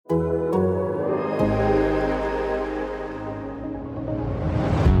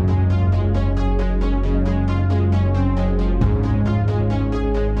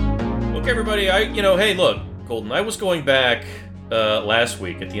funny. Hey, look, Colton, I was going back last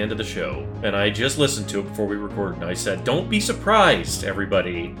week at the end of the show, and I just listened to it before we recorded, and I said, don't be surprised,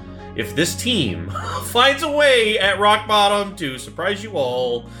 everybody, if this team finds a way at rock bottom to surprise you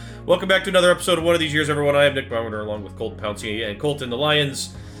all. Welcome back to another episode of One of These Years, everyone. I am Nick Baumer, along with Colton Pouncey, and Colton, the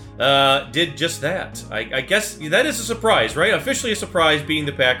Lions did just that. I guess that is a surprise, right? Officially a surprise, being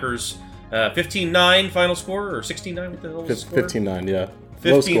the Packers. 15-9 final score, or 16-9 with the whole score? 15-9, yeah.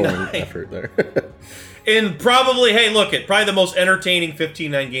 15-9. Low scoring effort there. And probably, probably the most entertaining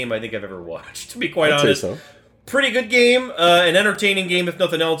 15-9 game I think I've ever watched, to be quite honest. Say so. Pretty good game, an entertaining game if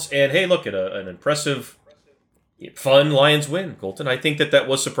nothing else, and hey, look at an impressive, fun Lions win, Colton. I think that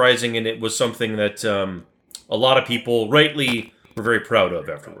was surprising, and it was something that a lot of people rightly were very proud of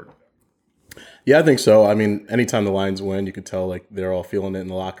afterward. Yeah, I think so. I mean, anytime the Lions win, you could tell like they're all feeling it in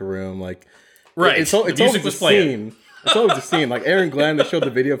the locker room. Like, right, it's always the scene. It's always the scene. Like Aaron Glenn, they showed the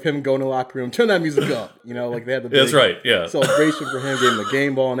video of him going to the locker room, turn that music up. Like they had the big that's right, yeah, celebration for him, gave him the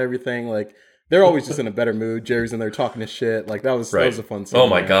game ball and everything. Like they're always just in a better mood. Jerry's in there talking his shit. Like that was a fun scene. Oh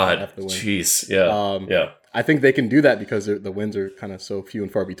my god, jeez, yeah. I think they can do that because the wins are kind of so few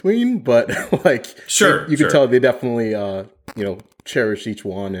and far between. But like, you can tell they definitely cherish each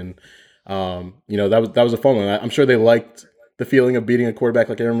one, and that was a fun one. I'm sure they liked the feeling of beating a quarterback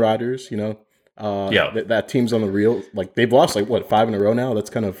like Aaron Rodgers. That team's on the reel. Like they've lost 5 in a row now. That's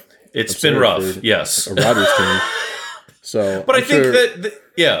kind of it's been rough. Yes, a Rodgers team. So, but I think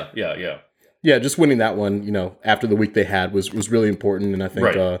that just winning that one, after the week they had was really important, and I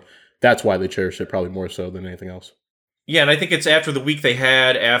think that's why they cherish it probably more so than anything else. Yeah, and I think it's after the week they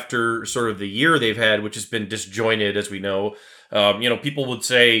had, after sort of the year they've had, which has been disjointed, as we know. People would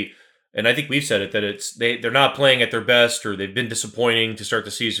say, and I think we've said it, that they're not playing at their best, or they've been disappointing to start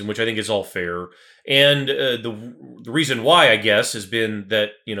the season, which I think is all fair. And the reason why, I guess, has been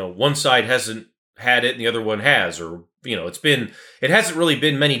that one side hasn't had it and the other one has, or it hasn't really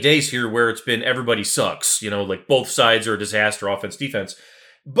been many days here where it's been everybody sucks. Like both sides are a disaster, offense, defense.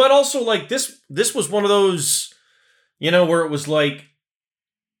 But also like this was one of those, where it was like,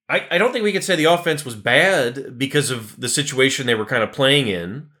 I don't think we could say the offense was bad because of the situation they were kind of playing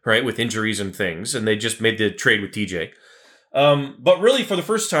in, right, with injuries and things, and they just made the trade with TJ. But really, for the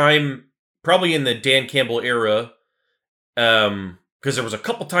first time, probably in the Dan Campbell era, because there was a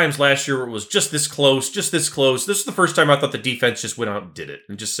couple times last year where it was just this close. This is the first time I thought the defense just went out and did it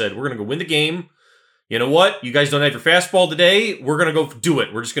and just said, we're going to go win the game. You know what? You guys don't have your fastball today. We're going to go do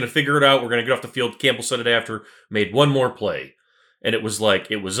it. We're just going to figure it out. We're going to get off the field. Campbell said it after, made one more play. And it was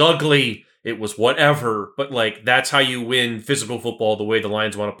like, it was ugly, it was whatever, but like, that's how you win physical football the way the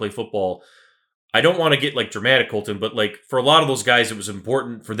Lions want to play football. I don't want to get like dramatic, Colton, but like for a lot of those guys, it was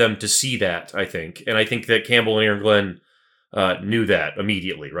important for them to see that, I think. And I think that Campbell and Aaron Glenn knew that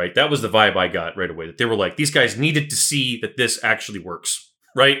immediately, right? That was the vibe I got right away, that they were like, these guys needed to see that this actually works,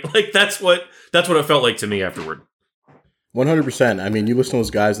 right? Like that's what it felt like to me afterward. 100%. I mean, you listen to those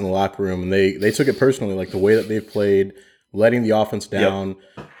guys in the locker room and they took it personally, like the way that they've played, letting the offense down.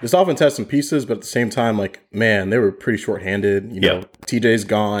 Yep. This offense has some pieces, but at the same time, like, man, they were pretty short-handed. TJ's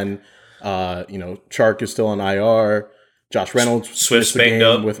gone. Chark is still on IR. Josh Reynolds Swift's banged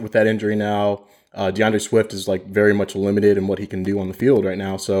up with that injury now. DeAndre Swift is like very much limited in what he can do on the field right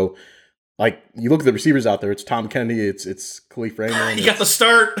now. So, like, you look at the receivers out there. It's Tom Kennedy. It's Khalif Raymond. You got the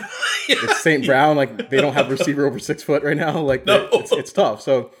start. It's St. Brown. Like, they don't have a receiver over 6 foot right now. Like, no. It's tough.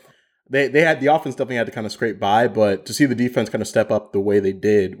 So. They had the offense definitely had to kind of scrape by, but to see the defense kind of step up the way they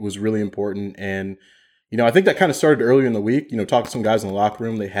did was really important. And, I think that kind of started earlier in the week. Talking to some guys in the locker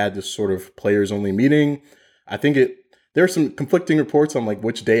room, they had this sort of players only meeting. I think there are some conflicting reports on like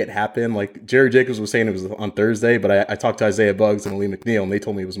which day it happened. Like Jerry Jacobs was saying it was on Thursday, but I talked to Isaiah Buggs and Lee McNeil, and they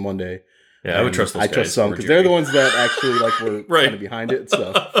told me it was Monday. Yeah, I would trust those guys. I trust some because they're the ones that actually like were kind of behind it.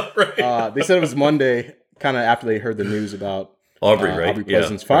 So they said it was Monday, kind of after they heard the news about Aubrey, right? Aubrey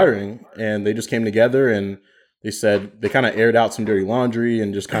Pleasant's firing, and they just came together and they said they kind of aired out some dirty laundry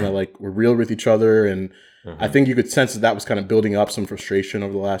and just kind of like were real with each other. And I think you could sense that was kind of building up some frustration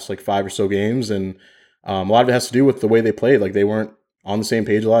over the last like 5 or so games. And a lot of it has to do with the way they played. Like they weren't on the same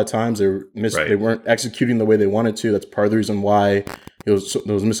page a lot of times. They weren't executing the way they wanted to. That's part of the reason why those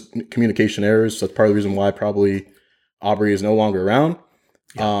miscommunication errors. So that's part of the reason why probably Aubrey is no longer around.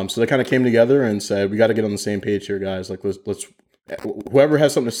 Yeah. So they kind of came together and said, we got to get on the same page here, guys. Like let's whoever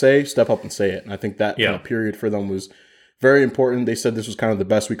has something to say, step up and say it. And I think that kind of period for them was very important. They said this was kind of the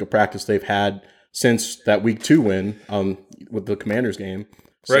best week of practice they've had since that week 2 win with the Commanders game.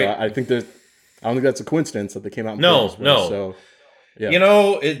 So I don't think that's a coincidence that they came out and played this way. So Yeah. You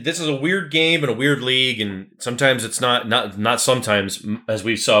know, this is a weird game and a weird league, and sometimes it's not sometimes, as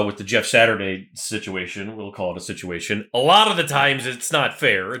we saw with the Jeff Saturday situation, we'll call it a situation. A lot of the times it's not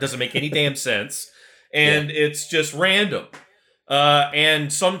fair. It doesn't make any damn sense, and it's just random.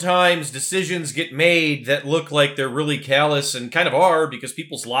 And sometimes decisions get made that look like they're really callous and kind of are because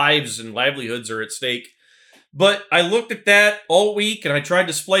people's lives and livelihoods are at stake. But I looked at that all week, and I tried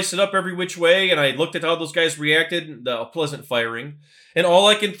to splice it up every which way, and I looked at how those guys reacted, the pleasant firing. And all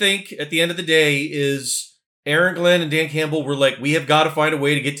I can think at the end of the day is Aaron Glenn and Dan Campbell were like, we have got to find a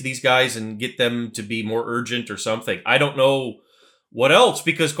way to get to these guys and get them to be more urgent or something. I don't know what else,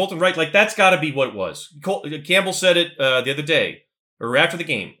 because Colton Wright, like, that's got to be what it was. Campbell said it the other day, or after the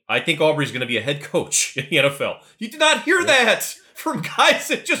game. I think Aubrey's going to be a head coach in the NFL. You did not hear that from guys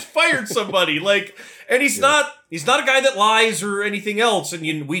that just fired somebody. Like, and he's not a guy that lies or anything else.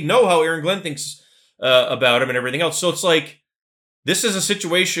 And we know how Aaron Glenn thinks about him and everything else. So it's like, this is a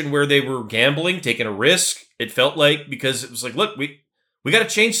situation where they were gambling, taking a risk. It felt like, because it was like, look, we got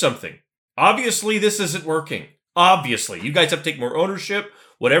to change something. Obviously, this isn't working. Obviously, you guys have to take more ownership,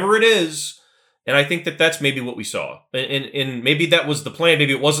 whatever it is. And I think that that's maybe what we saw. And maybe that was the plan.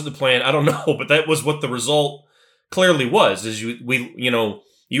 Maybe it wasn't the plan. I don't know. But that was what the result clearly was. Is you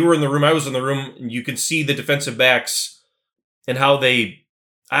were in the room, I was in the room, and you can see the defensive backs and how they,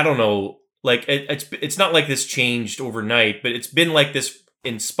 I don't know, like it's not like this changed overnight, but it's been like this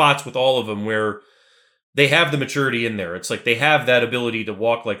in spots with all of them where they have the maturity in there. It's like they have that ability to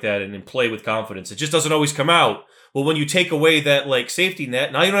walk like that and play with confidence. It just doesn't always come out. Well, when you take away that like safety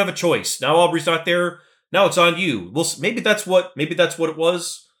net, now you don't have a choice. Now Aubrey's not there. Now it's on you. Well, maybe that's what it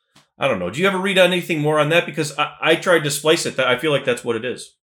was. I don't know. Do you ever read on anything more on that? Because I tried to splice it. I feel like that's what it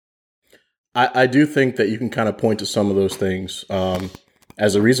is. I do think that you can kind of point to some of those things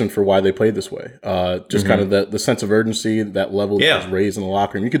as a reason for why they played this way. Just kind of the sense of urgency, that level that was raised in the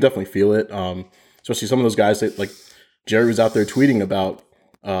locker room. You could definitely feel it. Especially some of those guys that, like, Jerry was out there tweeting about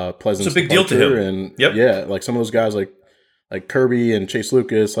Pleasant's it's a big deal to him. And like some of those guys like Kirby and Chase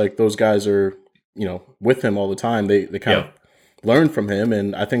Lucas, like those guys are, with him all the time. They kind of learned from him,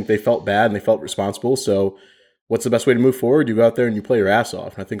 and I think they felt bad and they felt responsible. So what's the best way to move forward? You go out there and you play your ass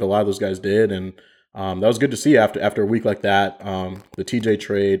off. And I think a lot of those guys did, and that was good to see after a week like that. The TJ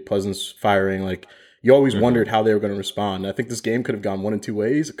trade, Pleasant's firing, like, you always wondered how they were going to respond. I think this game could have gone one in two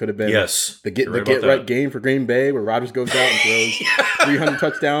ways. It could have been the get right game for Green Bay, where Rodgers goes out and throws 300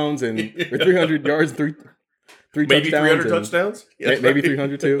 touchdowns or 300 yards, three maybe touchdowns, 300 touchdowns, maybe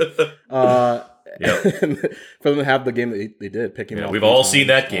 300 too. And for them to have the game that they did, picking. Yeah, we've all seen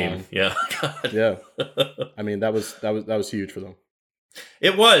that game. Yeah. I mean, that was huge for them.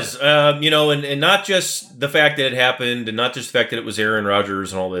 It was, and not just the fact that it happened, and not just the fact that it was Aaron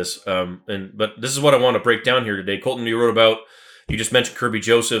Rodgers and all this. But this is what I want to break down here today. Colton, you just mentioned Kirby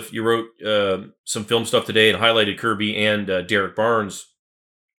Joseph. You wrote some film stuff today and highlighted Kirby and Derek Barnes.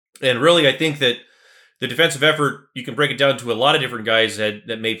 And really, I think that the defensive effort, you can break it down to a lot of different guys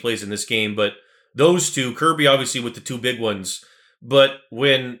that made plays in this game. But those two, Kirby obviously with the two big ones. But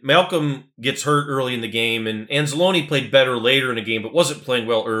when Malcolm gets hurt early in the game, and Anzalone played better later in the game, but wasn't playing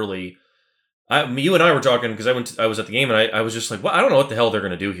well early, you and I were talking, because I was at the game, and I was just like, well, I don't know what the hell they're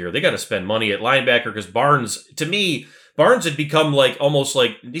going to do here. They got to spend money at linebacker, because Barnes had become like almost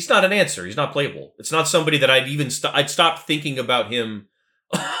like, he's not an answer. He's not playable. It's not somebody that I'd stopped thinking about him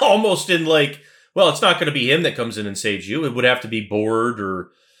almost in like, well, it's not going to be him that comes in and saves you. It would have to be Board or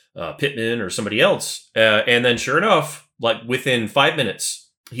Pittman or somebody else. And then sure enough, like within 5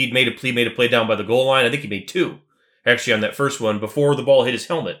 minutes, he made a play down by the goal line. I think he made two, actually, on that first one before the ball hit his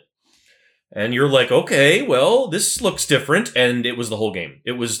helmet. And you're like, okay, well, this looks different. And it was the whole game.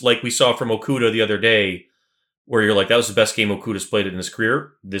 It was like we saw from Okudah the other day, where you're like, that was the best game Okudah's played in his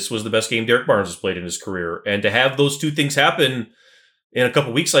career. This was the best game Derek Barnes has played in his career. And to have those two things happen in a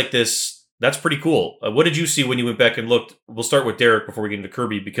couple weeks like this, that's pretty cool. What did you see when you went back and looked? We'll start with Derek before we get into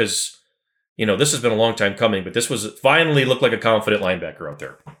Kirby, because this has been a long time coming, but this was finally looked like a confident linebacker out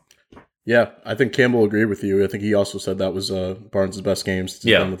there. Yeah, I think Campbell agreed with you. I think he also said that was Barnes' best games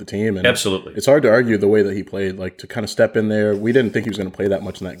done with the team. And absolutely. It's hard to argue the way that he played, like to kind of step in there. We didn't think he was going to play that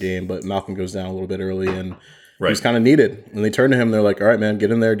much in that game, but Malcolm goes down a little bit early, and he was kind of needed. And they turned to him. They're like, all right, man,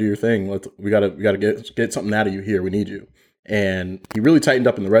 get in there, do your thing. We gotta get something out of you here. We need you. And he really tightened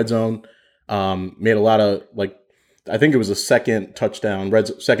up in the red zone. Made a lot of, like, I think it was a second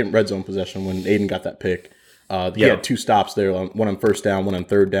red zone possession when Aiden got that pick. He had two stops there, one on first down, one on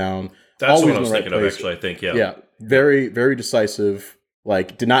third down. That's what I was thinking of, actually, I think, yeah. Yeah, very, very decisive.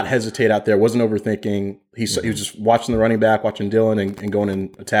 Like, did not hesitate out there, wasn't overthinking. He was just watching the running back, watching Dylan, and going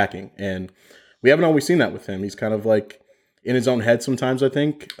and attacking. And we haven't always seen that with him. He's kind of like, in his own head sometimes, I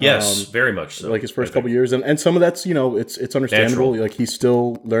think. Yes, very much so. Like his first couple years. And some of that's, it's understandable. Natural. Like he's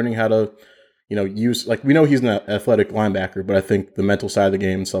still learning how to, use, like we know he's an athletic linebacker, but I think the mental side of the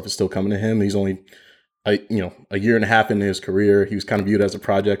game and stuff is still coming to him. He's only a year and a half into his career. He was kind of viewed as a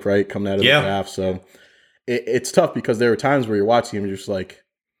project, right? Coming out of the draft. So it's tough because there are times where you're watching him and you're just like,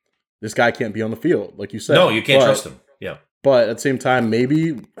 this guy can't be on the field, like you said. No, you can't trust him. Yeah. But at the same time,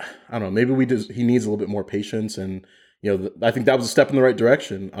 maybe, I don't know, maybe he needs a little bit more patience. And, I think that was a step in the right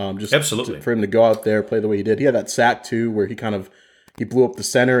direction. Just absolutely for him to go out there, play the way he did. He had that sack too, where he blew up the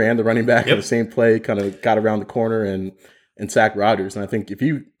center and the running back in the same play, kind of got around the corner and sacked Rodgers. And I think if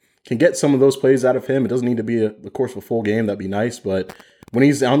you can get some of those plays out of him, it doesn't need to be the course of a full game. That'd be nice. But when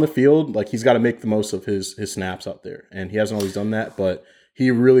he's on the field, like he's got to make the most of his snaps out there. And he hasn't always done that, but he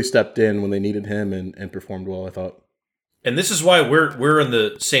really stepped in when they needed him and performed well, I thought. And this is why we're in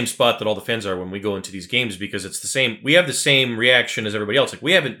the same spot that all the fans are when we go into these games, because it's the same. We have the same reaction as everybody else. Like,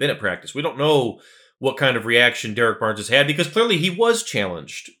 we haven't been at practice. We don't know what kind of reaction Derek Barnes has had, because clearly he was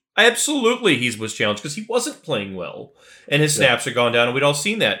challenged. Absolutely, he was challenged because he wasn't playing well, and his snaps had gone down, and we'd all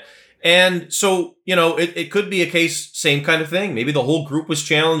seen that. And so, it could be a case, same kind of thing. Maybe the whole group was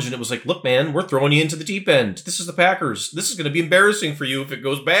challenged, and it was like, look, man, we're throwing you into the deep end. This is the Packers. This is going to be embarrassing for you if it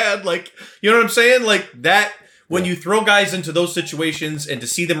goes bad. Like, you know what I'm saying? Like that. When you throw guys into those situations and to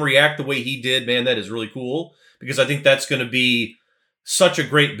see them react the way he did, man, that is really cool, because I think that's going to be such a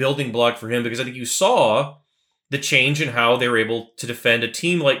great building block for him, because I think you saw the change in how they were able to defend a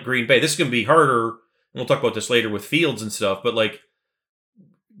team like Green Bay. This is going to be harder, and we'll talk about this later with Fields and stuff, but like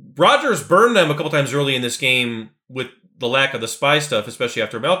Rodgers burned them a couple times early in this game with the lack of the spy stuff, especially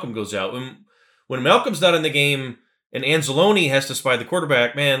after Malcolm goes out. When Malcolm's not in the game and Anzalone has to spy the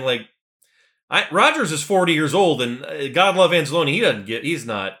quarterback, man, like, Rodgers is 40 years old, and God love Anzalone. He's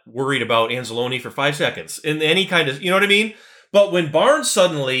not worried about Anzalone for 5 seconds in any kind of, you know what I mean? But when Barnes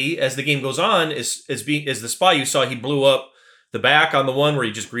suddenly, as the game goes on, is the spy, you saw he blew up the back on the one where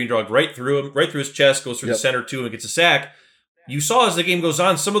he just green dogged right through him, right through his chest, goes through the center too, and gets a sack. You saw as the game goes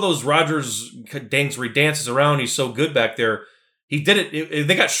on, some of those Rodgers dangs where he dances around, he's so good back there. He did it,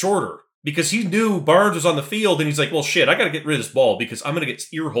 they got shorter because he knew Barnes was on the field, and he's like, well, shit, I got to get rid of this ball because I'm going to get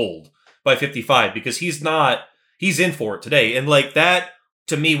ear-holed by 55, because he's in for it today. And like that,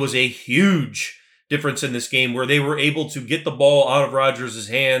 to me, was a huge difference in this game, where they were able to get the ball out of Rodgers'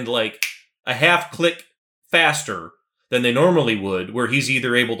 hand like a half click faster than they normally would, where he's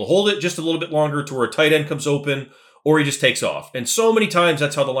either able to hold it just a little bit longer to where a tight end comes open, or he just takes off. And so many times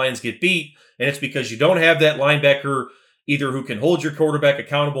that's how the Lions get beat, and it's because you don't have that linebacker either who can hold your quarterback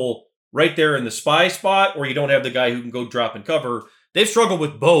accountable right there in the spy spot, or you don't have the guy who can go drop and cover. They've struggled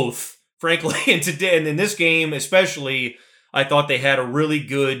with both, frankly, and today, and in this game especially, I thought they had a really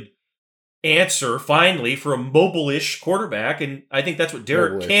good answer, finally, for a mobile-ish quarterback, and I think that's what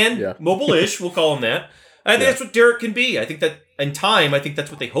Derek can. Yeah. Mobile-ish, we'll call him that. I think that's what Derek can be. I think that, in time, I think that's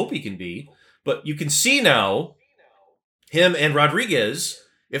what they hope he can be. But you can see now, him and Rodriguez,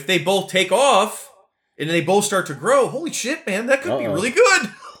 if they both take off, and they both start to grow, holy shit, man, that could be really good.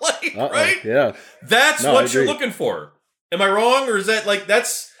 Right? Yeah. That's what you're looking for. Am I wrong, or is that, like,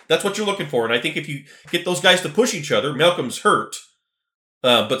 that's what you're looking for? And I think if you get those guys to push each other, Malcolm's hurt,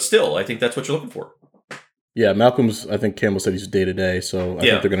 but still, I think that's what you're looking for. Yeah, Malcolm's, I think Campbell said he's day-to-day, so I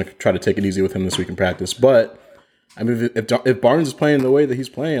think they're going to try to take it easy with him this week in practice. But, I mean, if Barnes is playing the way that he's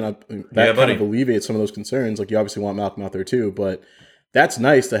playing, that kind of alleviates some of those concerns. Like, you obviously want Malcolm out there too, but that's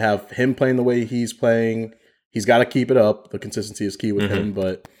nice to have him playing the way he's playing. He's got to keep it up. The consistency is key with him,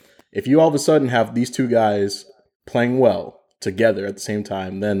 but if you all of a sudden have these two guys playing well together at the same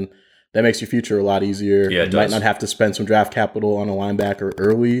time, then that makes your future a lot easier. Yeah, you might not have to spend some draft capital on a linebacker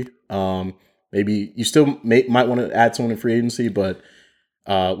early. Maybe you still might want to add someone in free agency, but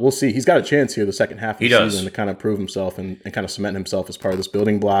we'll see. He's got a chance here the second half of the season to kind of prove himself and kind of cement himself as part of this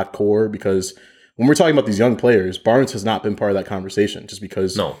building block core, because when we're talking about these young players, Barnes has not been part of that conversation just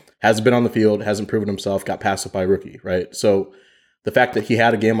because hasn't been on the field, hasn't proven himself, got passed up by a rookie, right? So the fact that he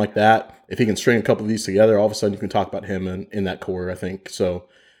had a game like that, if he can string a couple of these together, all of a sudden you can talk about him in that core, I think. So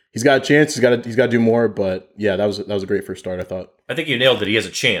he's got a chance. He's got to do more. But yeah, that was a great first start, I thought. I think you nailed it. He has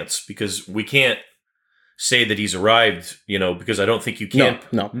a chance, because we can't say that he's arrived, because I don't think you can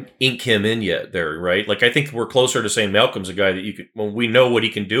ink him in yet there, right? Like, I think we're closer to saying Malcolm's a guy that you could, when we know what he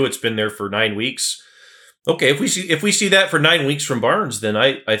can do. It's been there for 9 weeks. Okay, if we see that for 9 weeks from Barnes, then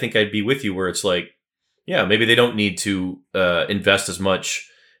I think I'd be with you where it's like, yeah, maybe they don't need to invest as much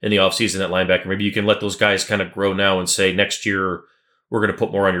in the offseason at linebacker. Maybe you can let those guys kind of grow now and say next year we're going to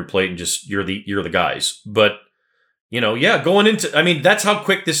put more on your plate and just you're the guys. But going into, I mean, that's how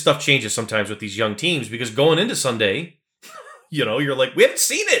quick this stuff changes sometimes with these young teams, because going into Sunday, You're like, we haven't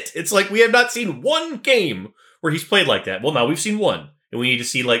seen it. It's like we have not seen one game where he's played like that. Well, now we've seen one, and we need to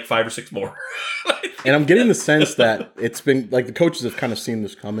see like 5 or 6 more. And I'm getting the sense that it's been like the coaches have kind of seen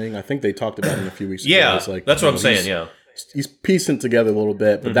this coming. I think they talked about it a few weeks ago. Yeah, It's like, that's what I'm saying. Yeah, he's piecing together a little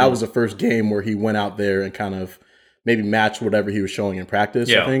bit, but that was the first game where he went out there and kind of maybe matched whatever he was showing in practice.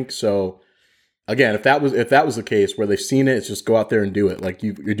 Yeah. I think so. Again, if that was the case where they've seen it, it's just go out there and do it. Like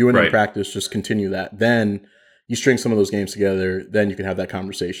you're doing it in practice, just continue that. Then you string some of those games together, then you can have that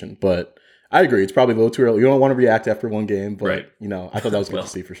conversation. But I agree, it's probably a little too early. You don't want to react after one game, but I thought that was good to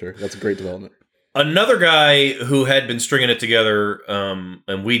see for sure. That's a great development. Another guy who had been stringing it together,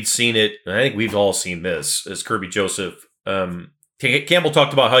 and we'd seen it, and I think we've all seen this, is Kirby Joseph. Campbell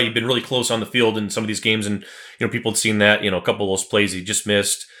talked about how he'd been really close on the field in some of these games, and people had seen that, a couple of those plays he just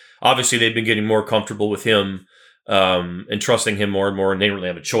missed. Obviously, they've been getting more comfortable with him and trusting him more and more, and they didn't really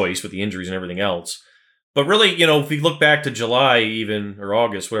have a choice with the injuries and everything else. But really, if we look back to July even, or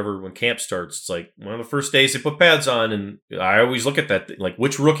August, whatever, when camp starts, it's like one of the first days they put pads on, and I always look at that, like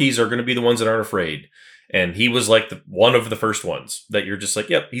which rookies are going to be the ones that aren't afraid. And he was like one of the first ones that you're just like,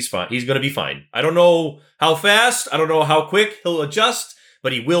 yep, he's fine. He's going to be fine. I don't know how fast, I don't know how quick he'll adjust,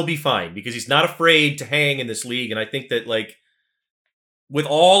 but he will be fine because he's not afraid to hang in this league. And I think that like with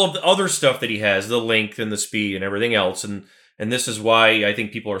all of the other stuff that he has, the length and the speed and everything else, and this is why I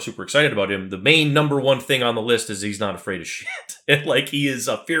think people are super excited about him. The main number one thing on the list is he's not afraid of shit. And like he is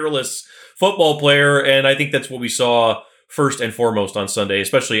a fearless football player, and I think that's what we saw first and foremost on Sunday,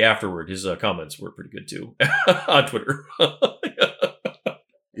 especially afterward. His comments were pretty good too on Twitter.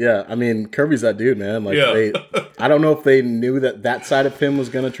 Yeah, I mean, Kirby's that dude, man. Like, I don't know if they knew that side of him was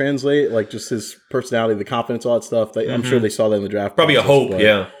going to translate, like just his personality, the confidence, all that stuff. I'm sure they saw that in the draft. Probably process, a hope,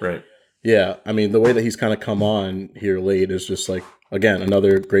 yeah, right. Yeah, I mean, the way that he's kind of come on here late is just like, again,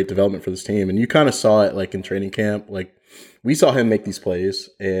 another great development for this team. And you kind of saw it like in training camp. Like, we saw him make these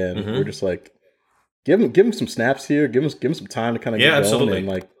plays, and we're just like, give him some snaps here, give him some time to kind of get going. Absolutely. And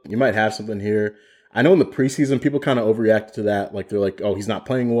like, you might have something here. I know in the preseason, people kind of overreacted to that. Like, they're like, oh, he's not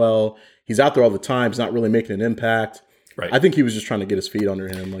playing well. He's out there all the time. He's not really making an impact. Right. I think he was just trying to get his feet under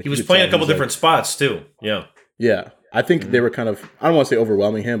him. Like he was playing a couple different spots too. Yeah. Yeah. I think they were kind of, I don't want to say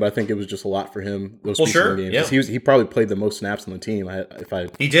overwhelming him, but I think it was just a lot for him, those preseason games. Yeah. He probably played the most snaps on the team, if I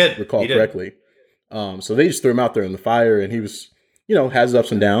recall correctly. So they just threw him out there in the fire, and he was, has his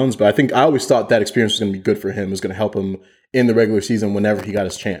ups and downs. But I think I always thought that experience was going to be good for him. It was going to help him in the regular season whenever he got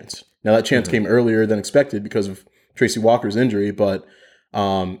his chance. Now, that chance came earlier than expected because of Tracy Walker's injury, but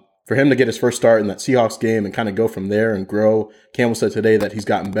for him to get his first start in that Seahawks game and kind of go from there and grow, Campbell said today that he's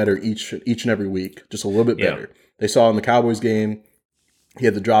gotten better each and every week, just a little bit better. They saw in the Cowboys game, he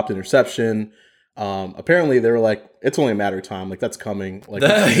had the dropped interception. Apparently, they were like, it's only a matter of time. Like, that's coming. Like,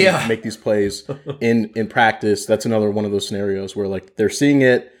 make these plays in practice. That's another one of those scenarios where, like, they're seeing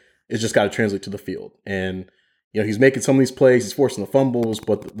it. It's just got to translate to the field. And, he's making some of these plays. He's forcing the fumbles,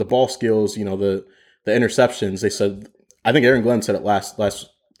 but the ball skills, the interceptions, they said, I think Aaron Glenn said it last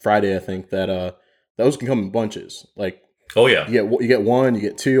Friday, I think, that those can come in bunches. Like, oh yeah, you get one, you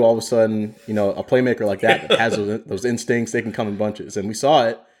get two. All of a sudden, a playmaker like that has those instincts. They can come in bunches, and we saw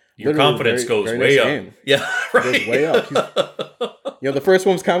it. Your confidence goes way up. Game. Yeah, right. It goes way up. The first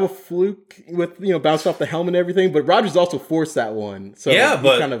one was kind of a fluke with bounced off the helmet and everything, but Rodgers also forced that one. So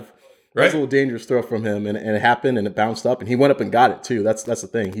but kind of that was a little dangerous throw from him, and it happened, and it bounced up, and he went up and got it too. That's the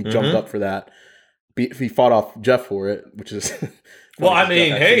thing. He jumped up for that. He fought off Jeff for it, which is well. I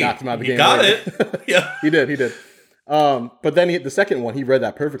mean, hey, he got it. Yeah, he did. But then the second one, he read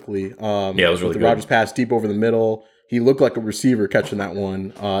that perfectly. It was really the good. Rodgers pass deep over the middle. He looked like a receiver catching that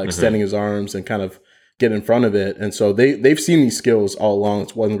one, extending his arms and kind of getting in front of it. And so they've seen these skills all along.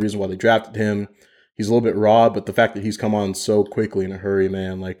 It's one of the reasons why they drafted him. He's a little bit raw, but the fact that he's come on so quickly in a hurry,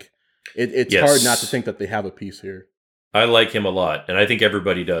 man, like it's hard not to think that they have a piece here. I like him a lot, and I think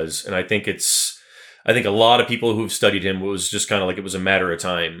everybody does. And I think a lot of people who've studied him was just kind of like it was a matter of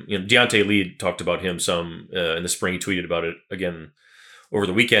time. Deontay Lee talked about him some in the spring. He tweeted about it again over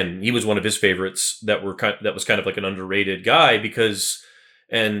the weekend. He was one of his favorites that was kind of like an underrated guy because,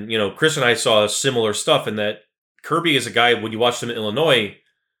 and Chris and I saw similar stuff in that Kirby is a guy when you watched him in Illinois.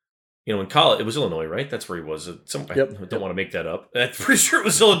 In college, it was Illinois, right? That's where he was. I don't want to make that up. I'm pretty sure it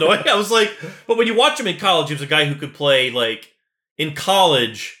was Illinois. I was like, but when you watch him in college, he was a guy who could play like in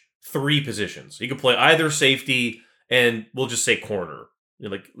college 3 positions. He could play either safety and we'll just say corner.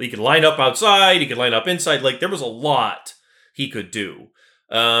 Like he could line up outside, he could line up inside. Like there was a lot he could do.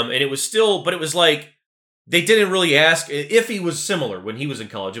 And it was still, but it was like they didn't really ask if he was similar when he was in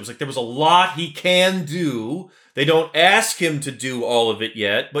college. It was like there was a lot he can do. They don't ask him to do all of it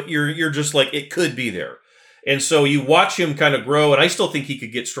yet, but you're just like it could be there. And so you watch him kind of grow, and I still think he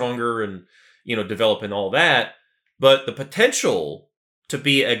could get stronger and, develop and all that. But the potential to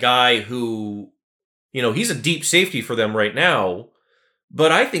be a guy who, he's a deep safety for them right now,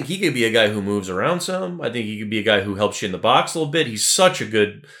 but I think he could be a guy who moves around some. I think he could be a guy who helps you in the box a little bit. He's such a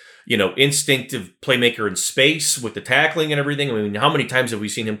good, instinctive playmaker in space with the tackling and everything. I mean, how many times have we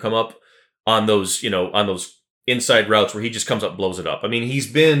seen him come up on those, on those inside routes where he just comes up and blows it up? I mean,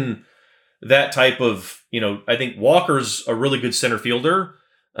 he's been that type of, I think Walker's a really good center fielder.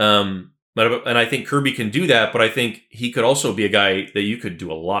 And I think Kirby can do that, but I think he could also be a guy that you could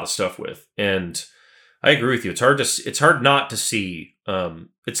do a lot of stuff with. And I agree with you. It's hard not to see.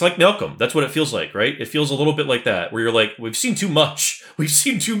 It's like Malcolm. That's what it feels like, right? It feels a little bit like that, where you're like, we've seen too much. We've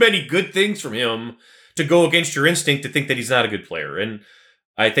seen too many good things from him to go against your instinct to think that he's not a good player. And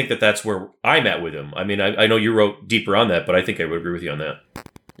I think that that's where I'm at with him. I mean, I know you wrote deeper on that, but I think I would agree with you on that.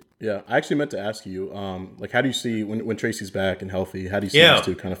 Yeah, I actually meant to ask you, how do you see when Tracy's back and healthy? How do you see these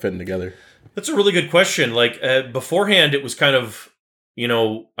two kind of fitting together? That's a really good question. Like beforehand, it was kind of,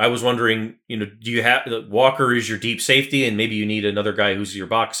 I was wondering, do you have Walker is your deep safety, and maybe you need another guy who's your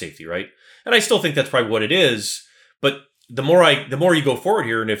box safety, right? And I still think that's probably what it is. But the more you go forward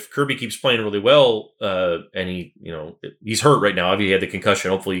here, and if Kirby keeps playing really well, and he's hurt right now. He had the concussion.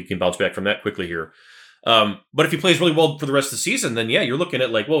 Hopefully, he can bounce back from that quickly here. But if he plays really well for the rest of the season, then yeah, you're looking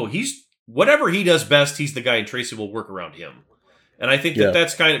at like, whoa, he's whatever he does best, he's the guy, and Tracy will work around him. And I think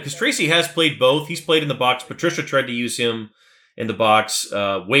that's kind of because Tracy has played both. He's played in the box. Patricia tried to use him in the box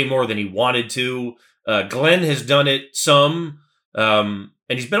way more than he wanted to. Glenn has done it some, and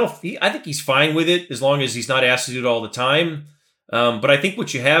he's been. I think he's fine with it as long as he's not asked to do it all the time. But I think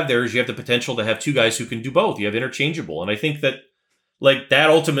what you have there is you have the potential to have two guys who can do both. You have interchangeable, and I think that. Like that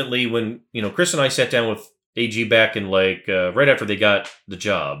ultimately when, Chris and I sat down with AG back in right after they got the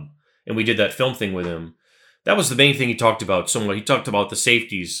job and we did that film thing with him, that was the main thing he talked about. He talked about the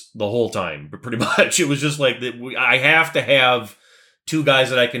safeties the whole time, but pretty much it was just like that. I have to have two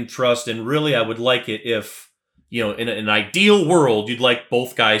guys that I can trust. And really I would like it if, in an ideal world, you'd like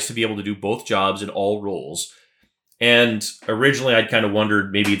both guys to be able to do both jobs in all roles. And originally I'd kind of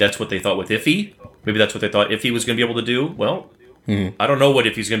wondered maybe that's what they thought with Iffy. Maybe that's what they thought Iffy was going to be able to do. Well, I don't know what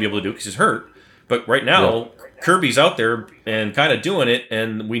if he's going to be able to do because he's hurt. But right now, Kirby's out there and kind of doing it,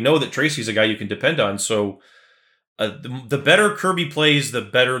 and we know that Tracy's a guy you can depend on. So the better Kirby plays, the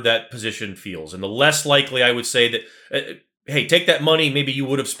better that position feels. And the less likely I would say that, hey, take that money maybe you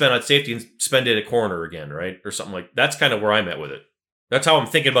would have spent on safety and spend it at corner again, right? Or something like that. That's kind of where I'm at with it. That's how I'm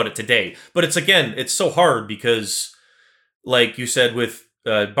thinking about it today. But it's so hard because, like you said with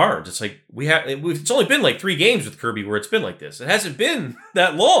Barnes, it's like it's only been like 3 games with Kirby where it's been like this. It hasn't been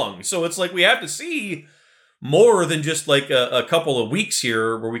that long, so it's like we have to see more than just like a couple of weeks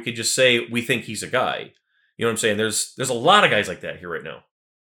here where we could just say we think he's a guy. You know what I'm saying? There's a lot of guys like that here right now.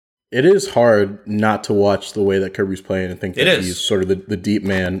 It is hard not to watch the way that Kirby's playing and think that he's sort of the deep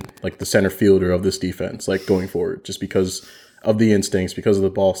man, like the center fielder of this defense, like going forward, just because of the instincts, because of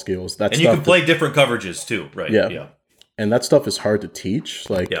the ball skills. And you can play different coverages too, right? Yeah. And that stuff is hard to teach.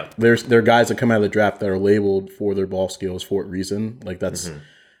 Like, there are guys that come out of the draft that are labeled for their ball skills for a reason. Like, that's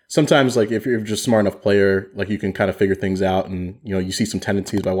sometimes, like, if you're just a smart enough player, like, you can kind of figure things out. And, you see some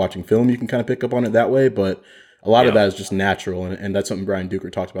tendencies by watching film. You can kind of pick up on it that way. But a lot of that is just natural. And that's something Brian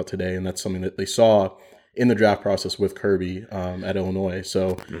Duker talked about today. And that's something that they saw in the draft process with Kirby at Illinois.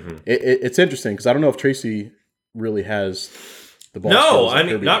 So it's interesting because I don't know if Tracy really has the ball. No, I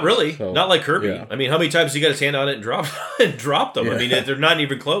mean, not really. So, not like Kirby. Yeah. I mean, how many times he got his hand on it and dropped them? Yeah. I mean, they're not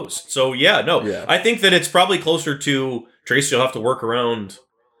even close. So, I think that it's probably closer to Tracy will have to work around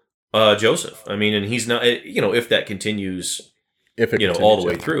Joseph. I mean, and he's not, if that continues, all the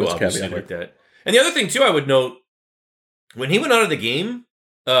way through, obviously, like that. And the other thing, too, I would note, when he went out of the game,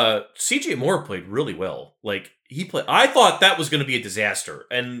 CJ Moore played really well. Like, I thought that was going to be a disaster,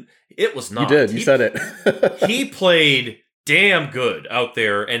 and it was not. You did. You said it. He played damn good out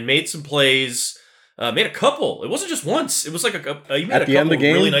there and made some plays. Made a couple. It wasn't just once. It was like he made a couple of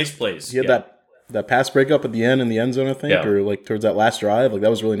really nice plays. He had that pass breakup at the end in the end zone, I think, or like towards that last drive. Like that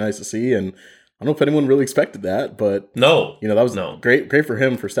was really nice to see. And I don't know if anyone really expected that, but that was great for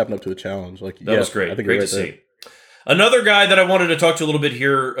him for stepping up to the challenge. Like that was great. I think great to see. Another guy that I wanted to talk to a little bit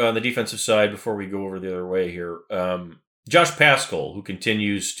here on the defensive side before we go over the other way here, Josh Paschal, who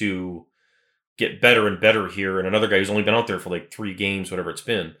continues to get better and better here, and another guy who's only been out there for like 3 games, whatever it's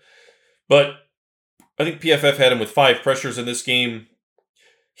been. But I think PFF had him with 5 pressures in this game.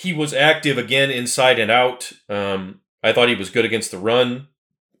 He was active again inside and out. I thought he was good against the run.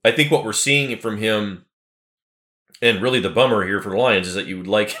 I think what we're seeing from him, and really the bummer here for the Lions, is that you would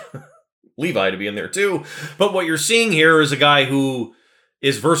like Levi to be in there too. But what you're seeing here is a guy who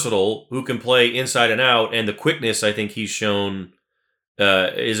is versatile, who can play inside and out, and the quickness I think he's shown,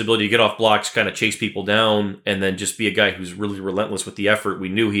 his ability to get off blocks, kind of chase people down, and then just be a guy who's really relentless with the effort. We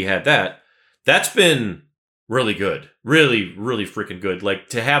knew he had that. That's been really good. Really, really freaking good. Like,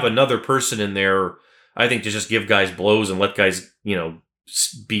 to have another person in there, I think to just give guys blows and let guys,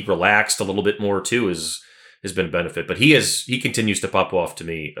 be relaxed a little bit more too has been a benefit. But he continues to pop off to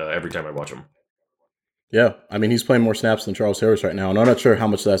me every time I watch him. Yeah, I mean, he's playing more snaps than Charles Harris right now, and I'm not sure how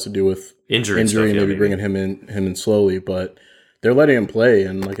much that has to do with injury and stuff, maybe bringing him in slowly, but they're letting him play,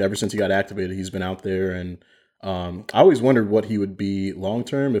 and like ever since he got activated, he's been out there, and I always wondered what he would be long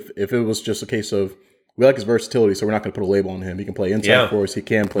term if it was just a case of we like his versatility, so we're not going to put a label on him. He can play inside for us, he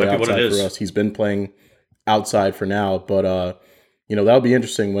can play outside for us. He's been playing outside for now, but that'll be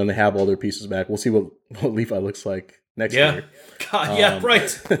interesting when they have all their pieces back. We'll see what Levi looks like next year. God, yeah,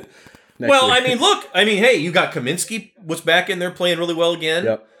 right. Well, hey, you got Kaminsky was back in there playing really well again.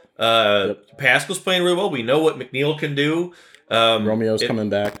 Yep. Pascal's playing really well. We know what McNeil can do. Romeo's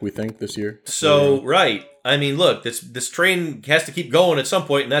coming back, we think, this year. So, right. I mean, look, this train has to keep going at some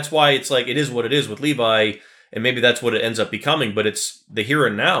point, and that's why it's like it is what it is with Levi, and maybe that's what it ends up becoming, but it's the here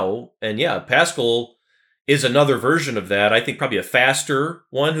and now. And yeah, Pascal is another version of that. I think probably a faster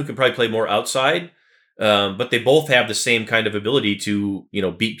one who can probably play more outside. But they both have the same kind of ability to,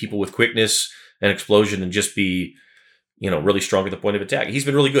 beat people with quickness and explosion and just be, really strong at the point of attack. He's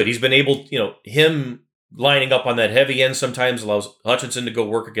been really good. He's been able, him lining up on that heavy end sometimes allows Hutchinson to go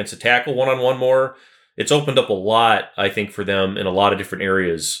work against a tackle one-on-one more. It's opened up a lot, I think, for them in a lot of different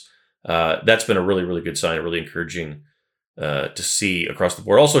areas. That's been a really, really good sign, really encouraging to see across the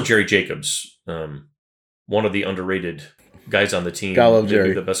board. Also, Jerry Jacobs, one of the underrated guys on the team. Gotta love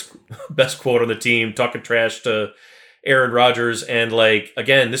Jerry. The best quote on the team, talking trash to Aaron Rodgers. And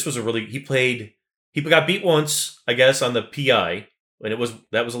again, this was he got beat once, I guess, on the PI. And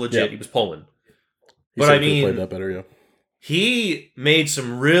that was legit. He was pulling. He played that better, yeah. He made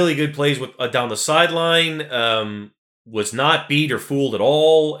some really good plays with down the sideline, was not beat or fooled at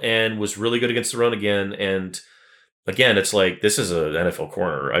all, and was really good against the run again. And again, it's like, this is an NFL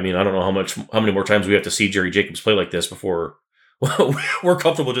corner. I mean, I don't know how many more times we have to see Jerry Jacobs play like this before we're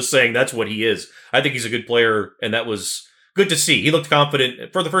comfortable just saying that's what he is. I think he's a good player, and that was good to see. He looked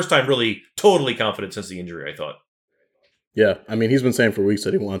confident for the first time, really totally confident since the injury, I thought. Yeah, I mean, he's been saying for weeks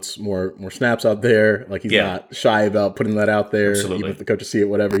that he wants more snaps out there. Like, he's not shy about putting that out there. Absolutely. Even if the coaches see it,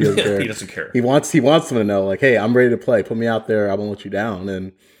 whatever, he doesn't care. He doesn't care. He wants them to know, like, hey, I'm ready to play. Put me out there. I won't let you down.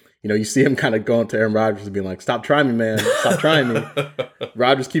 And you see him kind of going to Aaron Rodgers and being like, stop trying me, man. Stop trying me.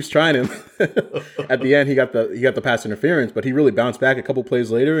 Rodgers keeps trying him. At the end, he got the pass interference, but he really bounced back a couple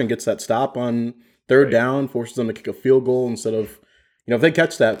plays later and gets that stop on third down, forces them to kick a field goal instead of, if they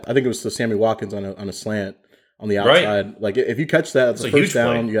catch that, I think it was to Sammy Watkins on a slant on the outside. Right. Like, if you catch that, it's a first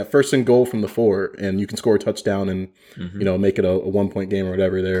down. You got 1st and goal from the 4, and you can score a touchdown and, make it a 1-point game or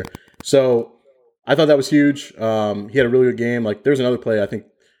whatever there. So I thought that was huge. He had a really good game. Like, there's another play, I think,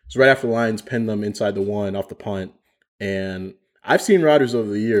 it's right after the Lions pinned them inside the 1 off the punt. And I've seen Rodgers over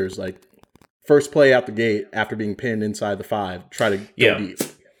the years, like, first play out the gate after being pinned inside the 5, try to go deep.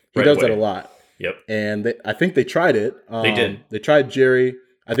 He does that a lot. Yep. And I think they tried it. They did. They tried Jerry.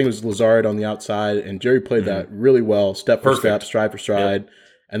 I think it was Lazard on the outside, and Jerry played that really well, step for step, stride for stride. Yep.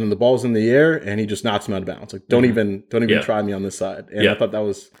 And then the ball's in the air, and he just knocks him out of bounds. Like, don't even try me on this side. And I thought that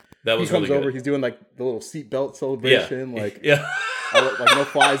was he comes really over, good. He's doing like the little seatbelt celebration, like like no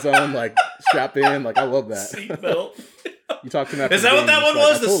fly zone, like strap in, like I love that. Seatbelt. You talk to him after Is that what that one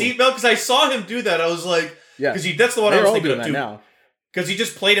was? The seatbelt? Because I saw him do that. I was like, because that's the one I was thinking of too. Now. Because he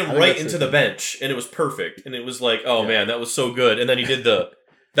just played him right into the bench, and it was perfect. And it was like, oh man, that was so good. And then he did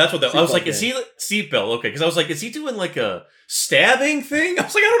that's what I was like, is he seatbelt? Okay, because I was like, is he doing like a stabbing thing? I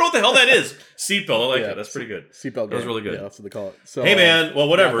was like, I don't know what the hell that is. Seatbelt, I like that. That's pretty good. Seatbelt. That was really good. Yeah, that's what they call it. So, hey man, well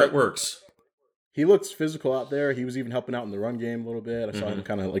whatever, it works. He looks physical out there. He was even helping out in the run game a little bit. I saw him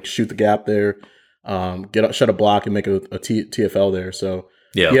kind of like shoot the gap there, shut a block and make a TFL there. So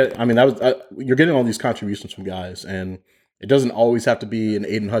yeah, I mean that was you're getting all these contributions from guys, and it doesn't always have to be an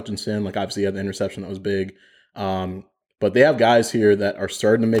Aiden Hutchinson. Like, obviously, he had the interception that was big. But they have guys here that are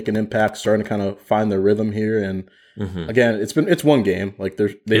starting to make an impact, starting to kind of find their rhythm here. And again, it's one game. Like, they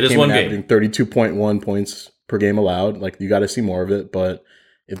came in averaging 32.1 points per game allowed. Like, you got to see more of it. But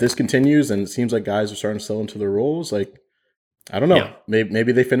if this continues and it seems like guys are starting to settle into their roles, like, I don't know. Yeah.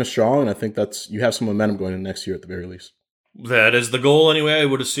 Maybe they finish strong, and I think you have some momentum going into next year at the very least. That is the goal anyway. I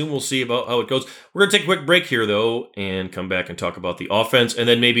would assume we'll see about how it goes. We're going to take a quick break here, though, and come back and talk about the offense, and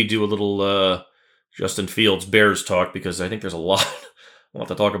then maybe do a little Justin Fields Bears talk, because I think there's a a lot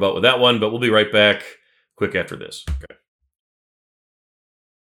to talk about with that one, but we'll be right back quick after this. Okay.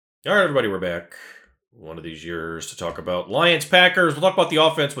 All right, everybody, we're back. One of these years to talk about Lions-Packers. We'll talk about the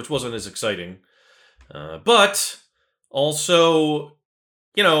offense, which wasn't as exciting. But also,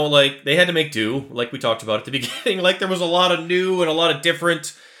 like they had to make do, like we talked about at the beginning. Like there was a lot of new and a lot of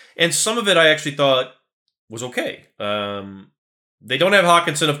different, and some of it I actually thought was okay. They don't have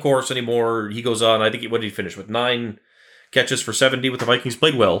Hawkinson, of course, anymore. He goes on, I think, what did he finish with? 9 catches for 70 with the Vikings.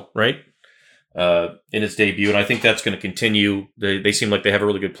 Played well, right? In his debut, and I think that's going to continue. They seem like they have a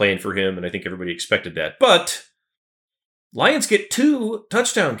really good plan for him, and I think everybody expected that. But Lions get 2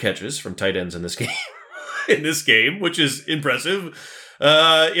 touchdown catches from tight ends in this game, which is impressive.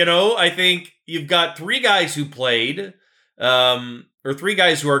 I think you've got 3 guys who played, or 3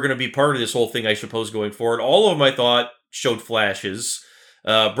 guys who are going to be part of this whole thing, I suppose, going forward. All of them, I thought, showed flashes.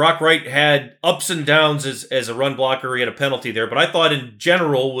 Brock Wright had ups and downs as a run blocker. He had a penalty there, but I thought in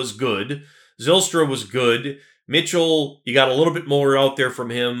general was good. Zylstra was good. Mitchell, you got a little bit more out there from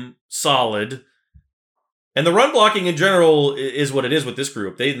him. Solid. And the run blocking in general is what it is with this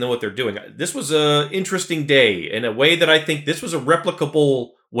group. They know what they're doing. This was an interesting day in a way that I think this was a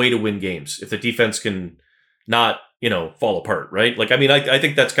replicable way to win games if the defense can not, fall apart, right? I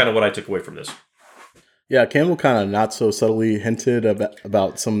think that's kind of what I took away from this. Yeah, Campbell kind of not so subtly hinted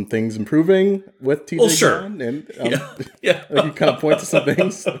about some things improving with TJ. Sure. Brown, and yeah. Like you kind of point to some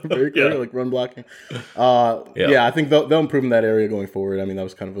things very clear, like run blocking. I think they'll improve in that area going forward. I mean, that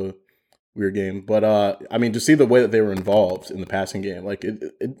was kind of a weird game, but to see the way that they were involved in the passing game, like it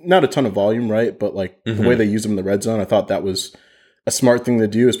not a ton of volume, right? But like the way they used them in the red zone, I thought that was a smart thing to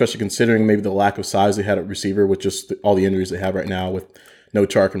do, especially considering maybe the lack of size they had at receiver with just all the injuries they have right now with no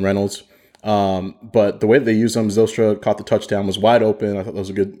Chark and Reynolds. But the way that they used them, Zylstra caught the touchdown, was wide open. I thought that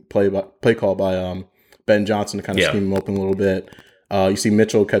was a good play call by Ben Johnson to kind of scheme him open a little bit. You see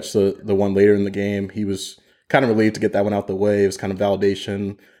Mitchell catch the one later in the game. He was kind of relieved to get that one out the way. It was kind of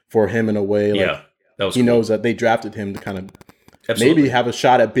validation for him in a way. Like, that was he knows that they drafted him to kind of maybe have a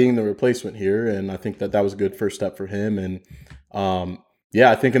shot at being the replacement here, and I think that was a good first step for him. And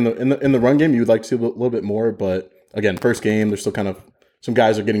I think in the run game you would like to see a little bit more, but again, first game, they're still kind of some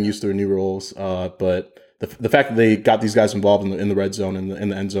guys are getting used to their new roles. But the fact that they got these guys involved in the red zone and in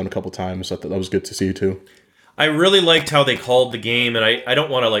the end zone a couple times, I thought that was good to see too. I really liked how they called the game, and I don't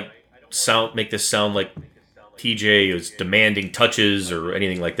want to make this sound like TJ is demanding touches or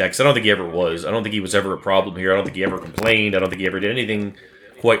anything like that, because I don't think he ever was. I don't think he was ever a problem here. I don't think he ever complained. I don't think he ever did anything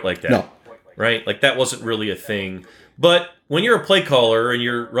quite like that. No. Right? Like, that wasn't really a thing. But when you're a play caller and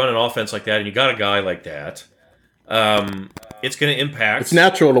you're running offense like that and you got a guy like that, it's going to impact. It's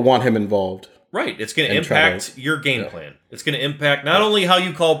natural to want him involved. Right. It's going to impact your game plan. It's going to impact not only how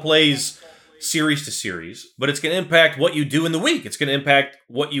you call plays series to series, but it's going to impact what you do in the week. It's going to impact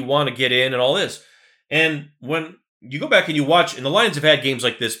what you want to get in and all this. And when you go back and you watch, and the Lions have had games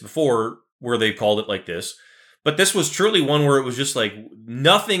like this before where they've called it like this, but this was truly one where it was just like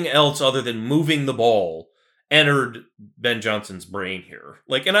nothing else other than moving the ball entered Ben Johnson's brain here.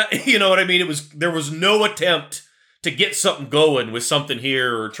 Like, and you know what I mean? There was no attempt to get something going with something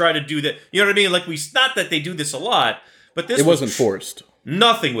here or try to do that. You know what I mean? Like, not that they do this a lot, but this wasn't forced.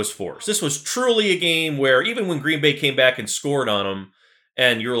 Nothing was forced. This was truly a game where even when Green Bay came back and scored on them,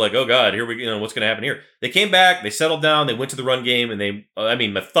 and you were like, oh God, here we go, what's going to happen here? They came back, they settled down, they went to the run game, and they,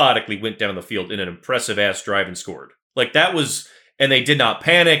 methodically went down the field in an impressive-ass drive and scored. Like, that was, and they did not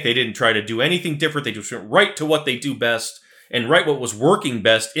panic, they didn't try to do anything different, they just went right to what they do best, and right what was working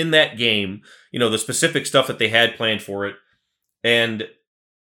best in that game, the specific stuff that they had planned for it. And,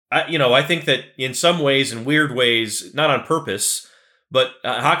 I think that in some ways, in weird ways, not on purpose, but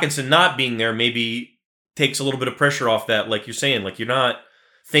Hawkinson not being there maybe takes a little bit of pressure off that, like you're saying. Like, you're not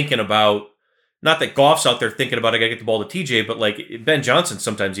thinking about, not that Goff's out there thinking about, I got to get the ball to TJ, but like Ben Johnson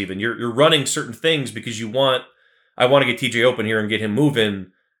sometimes even, you're running certain things because I want to get TJ open here and get him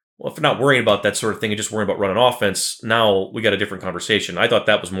moving. Well, if you're not worrying about that sort of thing and just worrying about running offense, now we got a different conversation. I thought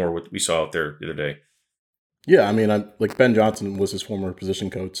that was more what we saw out there the other day. Yeah, like Ben Johnson was his former position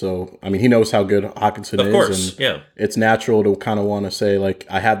coach, so he knows how good Hawkinson is. Of course, and it's natural to kind of want to say, like,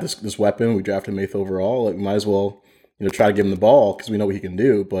 I have this weapon. We drafted him 8th overall. Like, we might as well, try to give him the ball because we know what he can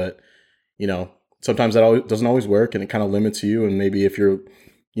do. But sometimes that doesn't always work, and it kind of limits you. And maybe if you're,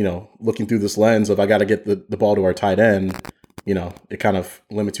 looking through this lens of I got to get the ball to our tight end, it kind of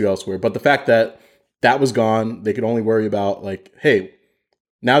limits you elsewhere. But the fact that was gone, they could only worry about like, hey,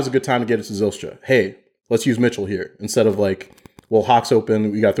 now's a good time to get it to Zylstra. Hey, let's use Mitchell here instead of like, well, Hawk's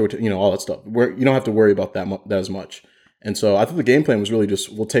open, we got to throw it to, all that stuff. You don't have to worry about that as much. And so I think the game plan was really just,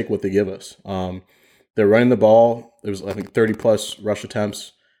 we'll take what they give us. they're running the ball. There was, I think, 30 plus rush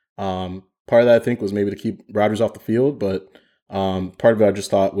attempts. Part of that, I think, was maybe to keep Rodgers off the field, but part of it I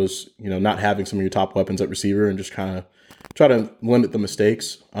just thought was, not having some of your top weapons at receiver and just kind of try to limit the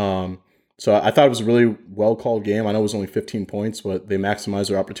mistakes. So I thought it was a really well-called game. I know it was only 15 points, but they maximized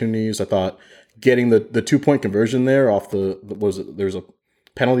their opportunities. I thought getting the 2-point conversion there off there's a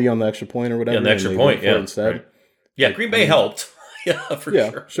penalty on the extra point or whatever. Yeah, the extra point, yeah. Instead. Right. Yeah, Green Bay helped. Yeah,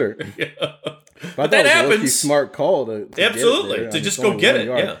 for sure. Yeah. But that happens. A smart call to absolutely to just go get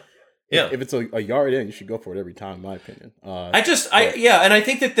it. Yeah. If it's a yard in, you should go for it every time, in my opinion. And I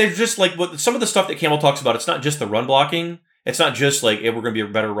think that they're just like some of the stuff that Campbell talks about. It's not just the run blocking. It's not just like, hey, we're going to be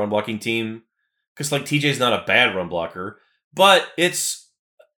a better run blocking team, because like TJ's not a bad run blocker, but it's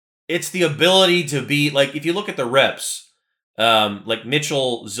the ability to be like, if you look at the reps, like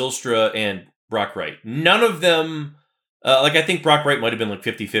Mitchell, Zylstra, and Brock Wright, none of them. I think Brock Wright might have been like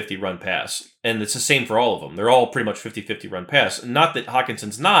 50-50 run pass. And it's the same for all of them. They're all pretty much 50-50 run pass. Not that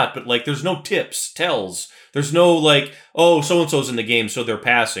Hawkinson's not, but like there's no tells. There's no like, oh, so-and-so's in the game, so they're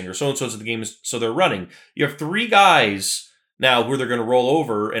passing, or so-and-so's in the game, so they're running. You have 3 guys now who they're going to roll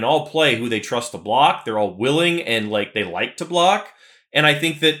over and all play who they trust to block. They're all willing and like they like to block. And I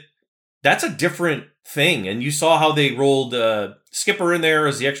think that that's a different thing. And you saw how they rolled Skipper in there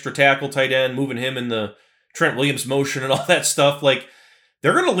as the extra tackle tight end, moving him in the Trent Williams motion and all that stuff. Like,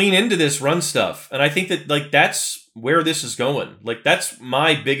 they're going to lean into this run stuff. And I think that like that's where this is going. Like, that's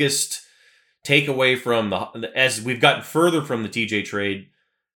my biggest takeaway from as we've gotten further from the TJ trade,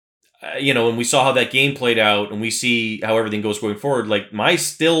 and we saw how that game played out and we see how everything goes going forward. Like, my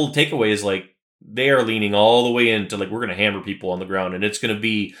still takeaway is like, they are leaning all the way into like, we're going to hammer people on the ground, and it's going to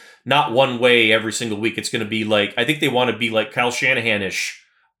be not one way every single week. It's going to be like, I think they want to be like Kyle Shanahan-ish,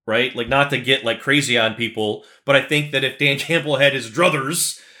 right? Like, not to get like crazy on people, but I think that if Dan Campbell had his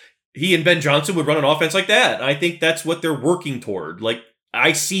druthers, he and Ben Johnson would run an offense like that. I think that's what they're working toward. Like,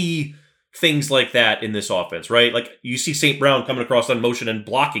 I see things like that in this offense, right? Like, you see St. Brown coming across on motion and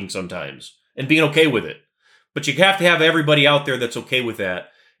blocking sometimes and being okay with it. But you have to have everybody out there that's okay with that.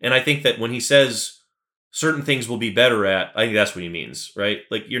 And I think that when he says certain things will be better at, I think that's what he means, right?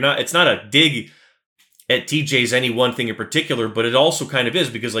 Like, it's not a dig at TJ's any one thing in particular, but it also kind of is,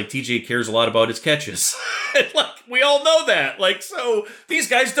 because like TJ cares a lot about his catches. And like, we all know that. Like, so these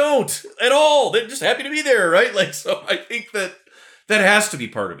guys don't at all. They're just happy to be there, right? Like, so I think that has to be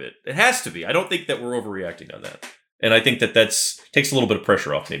part of it. It has to be. I don't think that we're overreacting on that. And I think that takes a little bit of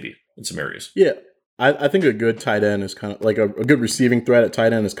pressure off maybe in some areas. Yeah. I think a good tight end is kind of like a good receiving threat at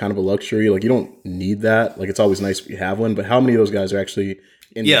tight end is kind of a luxury. Like, you don't need that. Like, it's always nice if you have one, but how many of those guys are actually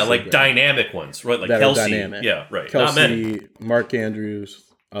in like dynamic ones, right? Like that Kelsey. Dynamic. Yeah, right. Kelsey, not many. Mark Andrews,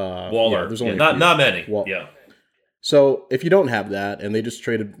 Waller. There's only not many. Yeah. So if you don't have that, and they just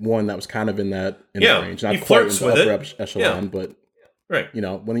traded one that was kind of in that range, not quite in the upper echelon, but right.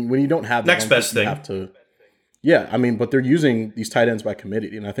 When you don't have that, next best thing, you have to. Yeah, I mean, but they're using these tight ends by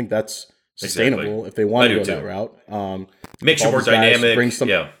committee, and I think that's sustainable if they want to go that route. Makes you more dynamic.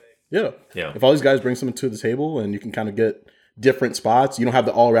 Yeah. If all these guys bring something to the table, and you can kind of get different spots, you don't have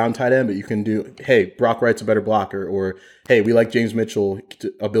the all-around tight end, but you can do, hey, Brock Wright's a better blocker, or hey, we like James Mitchell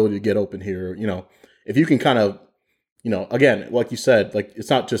ability to get open here. If you can kind of, again, like you said, like, it's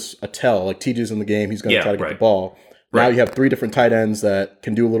not just a tell. Like, TJ's in the game, he's going to try to get the ball. Now you have 3 different tight ends that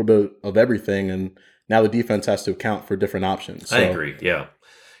can do a little bit of everything, and now the defense has to account for different options. So, I agree.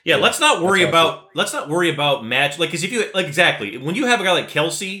 Yeah, let's not worry about match, like, because if you like, exactly, when you have a guy like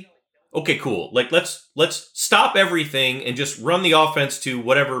Kelsey, okay, cool. Like, let's stop everything and just run the offense to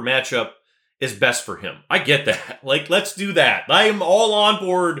whatever matchup is best for him. I get that. Like, let's do that. I am all on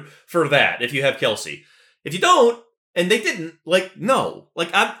board for that. If you have Kelsey, if you don't, and they didn't, like, no, like,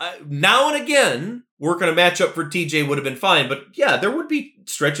 I now and again working a matchup for TJ would have been fine, but yeah, there would be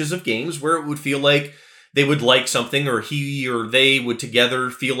stretches of games where it would feel like they would like something, or he or they would together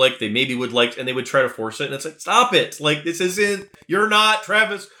feel like they maybe would like, and they would try to force it. And it's like, stop it. Like, this isn't, you're not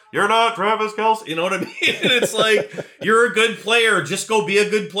Travis Kelce. You know what I mean? And it's like, you're a good player. Just go be a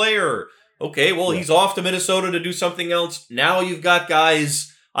good player. Okay, well, he's off to Minnesota to do something else. Now you've got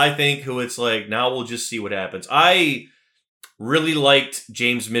guys, I think, who it's like, now we'll just see what happens. I really liked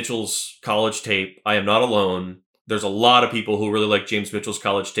James Mitchell's college tape. I am not alone. There's a lot of people who really like James Mitchell's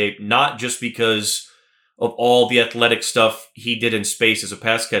college tape, not just because of all the athletic stuff he did in space as a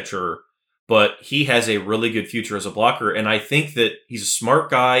pass catcher, but he has a really good future as a blocker. And I think that he's a smart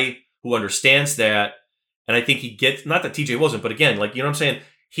guy who understands that. And I think he gets, not that TJ wasn't, but again, like, you know what I'm saying?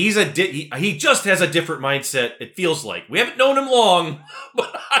 He just has a different mindset. It feels like we haven't known him long,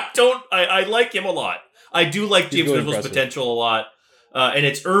 but I like him a lot. I do like James Mitchell's potential a lot. And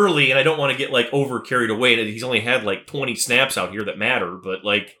it's early, and I don't want to get like over carried away. He's only had like 20 snaps out here that matter, but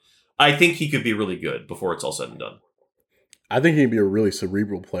like I think he could be really good before it's all said and done. I think he'd be a really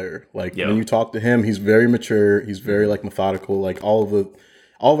cerebral player. Like when you talk to him, he's very mature. He's very like methodical. Like all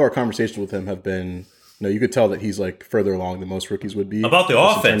of our conversations with him have been, you could tell that he's like further along than most rookies would be about the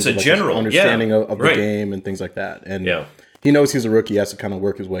offense in general, understanding of the game and things like that. And he knows he's a rookie, he has to kind of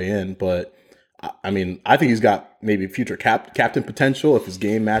work his way in. But I mean, I think he's got maybe future captain potential if his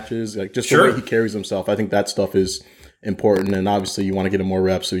game matches. Like just the way he carries himself, I think that stuff is important. And obviously, you want to get him more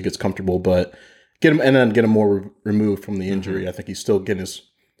reps so he gets comfortable, but get him more removed from the injury. I think he's still getting his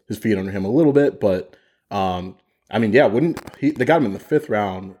feet under him a little bit, but I mean, yeah, they got him in the 5th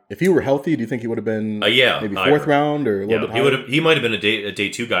round. If he were healthy, do you think he would have been maybe 4th round or a little bit higher? He might have been a day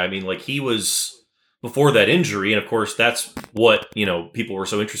 2 guy. I mean, like he was before that injury, and of course that's what people were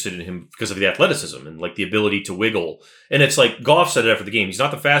so interested in him because of the athleticism and like the ability to wiggle. And it's like Goff said it after the game. He's not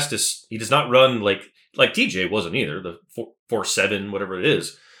the fastest. He does not run like TJ wasn't either, the 4.7 whatever it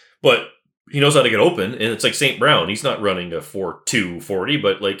is, but he knows how to get open. And it's like St. Brown. He's not running a 4.2 40,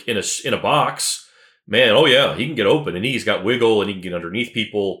 but like in a box, man, oh yeah, he can get open and he's got wiggle and he can get underneath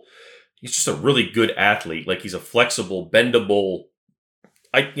people. He's just a really good athlete. Like he's a flexible, bendable.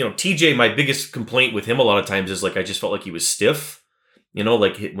 TJ, my biggest complaint with him a lot of times is like I just felt like he was stiff.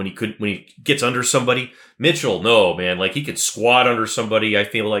 Like when he gets under somebody. Mitchell, no, man, like he could squat under somebody, I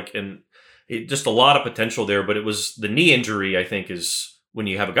feel like, and just a lot of potential there, but it was the knee injury, I think, is when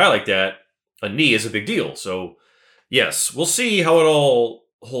you have a guy like that, a knee is a big deal. So yes, we'll see how it all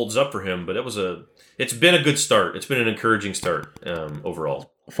holds up for him, but it's been a good start. It's been an encouraging start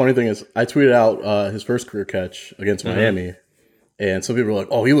overall. Funny thing is, I tweeted out his first career catch against Miami, and some people were like,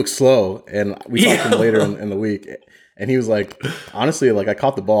 "Oh, he looks slow." And we talked to him later in the week, and he was like, "Honestly, like I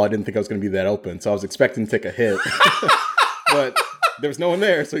caught the ball, I didn't think I was going to be that open, so I was expecting to take a hit, but there was no one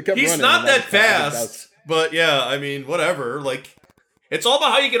there, so he kept running." He's not that fast, but yeah, I mean, whatever. Like, it's all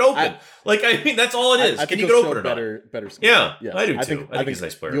about how you get open. That's all it is. I Can think you get open or better sk- Yeah, yes. I do too. I think he's a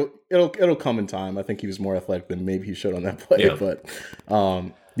nice player. It'll come in time. I think he was more athletic than maybe he showed on that play. Yeah. But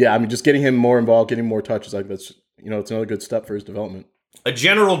I mean, just getting him more involved, getting more touches, like that's it's another good step for his development. A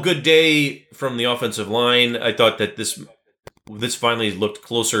general good day from the offensive line. I thought that this finally looked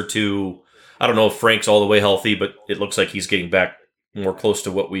closer to. I don't know if Frank's all the way healthy, but it looks like he's getting back more close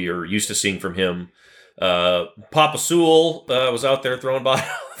to what we are used to seeing from him. Papa Sewell was out there throwing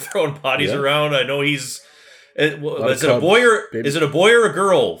bodies around. I know he's. Is it a boy or a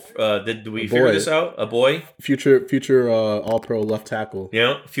girl? Did we figure this out? A boy, future All-Pro left tackle.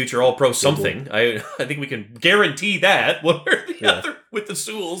 Yeah, future All-Pro something. I think we can guarantee that one or the other with the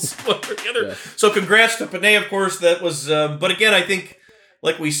Sewells. One or the other. Yeah. So congrats to Panay, of course. That was, but again, I think,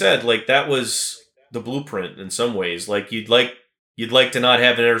 like we said, like that was the blueprint in some ways. Like you'd like to not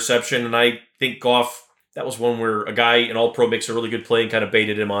have an interception, and I think Goff. That was one where a guy, an All-Pro, makes a really good play and kind of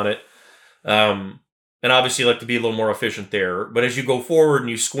baited him on it. And obviously, like to be a little more efficient there. But as you go forward and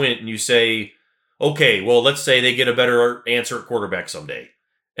you squint and you say, okay, well, let's say they get a better answer at quarterback someday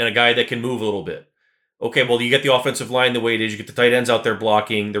and a guy that can move a little bit. Okay, well, you get the offensive line the way it is. You get the tight ends out there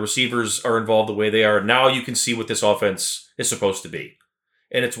blocking. The receivers are involved the way they are. Now you can see what this offense is supposed to be.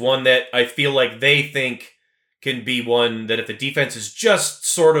 And it's one that I feel like they think can be one that if the defense is just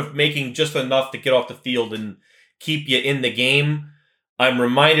sort of making just enough to get off the field and keep you in the game. I'm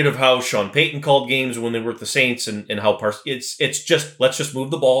reminded of how Sean Payton called games when they were with the Saints and how it's just, let's just move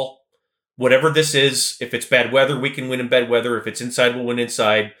the ball. Whatever this is, if it's bad weather, we can win in bad weather. If it's inside, we'll win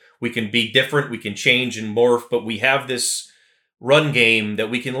inside. We can be different. We can change and morph, but we have this run game that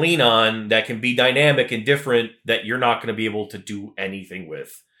we can lean on that can be dynamic and different that you're not going to be able to do anything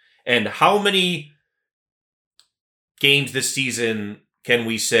with. And how many games this season can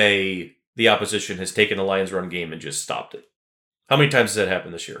we say the opposition has taken the Lions run game and just stopped it? How many times has that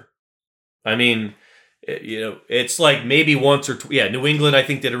happened this year? I mean, it's like maybe once or twice. Yeah, New England, I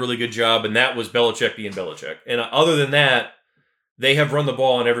think, did a really good job, and that was Belichick being Belichick. And other than that, they have run the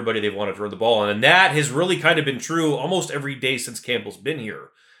ball on everybody they've wanted to run the ball on. And that has really kind of been true almost every day since Campbell's been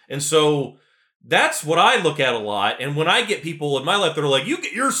here. And so that's what I look at a lot. And when I get people in my life that are like,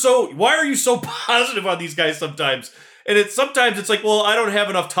 why are you so positive on these guys sometimes? And sometimes it's like, well, I don't have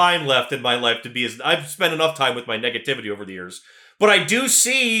enough time left in my life to be I've spent enough time with my negativity over the years. But I do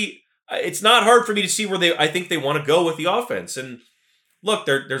see, it's not hard for me to see where I think they want to go with the offense. And look,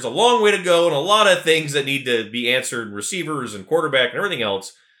 there's a long way to go and a lot of things that need to be answered, receivers and quarterback and everything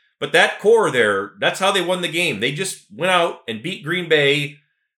else. But that core there, that's how they won the game. They just went out and beat Green Bay.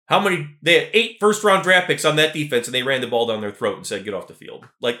 They had 8 first-round draft picks on that defense, and they ran the ball down their throat and said, get off the field.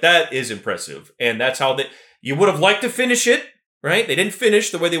 Like, that is impressive. And that's how you would have liked to finish it right? They didn't finish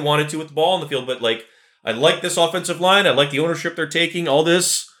the way they wanted to with the ball on the field, but like, I like this offensive line. I like the ownership they're taking. All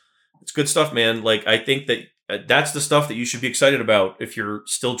this, it's good stuff, man. Like, I think that that's the stuff that you should be excited about if you're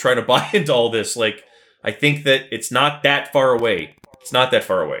still trying to buy into all this. Like, I think that it's not that far away. It's not that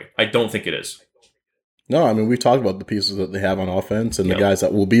far away. I don't think it is. No, I mean, we've talked about the pieces that they have on offense and the guys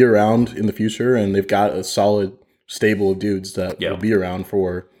that will be around in the future, and they've got a solid stable of dudes that will be around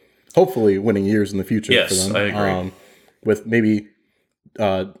for hopefully winning years in the future for them. I agree. With maybe,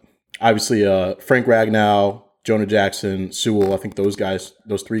 obviously, Frank Ragnow, Jonah Jackson, Sewell. I think those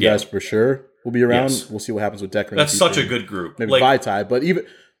three guys for sure will be around. Yes. We'll see what happens with Decker. That's such a good group. Maybe Vaitai, but even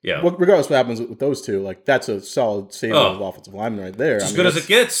regardless of what happens with those two, like that's a solid stable of offensive linemen right there. As good as it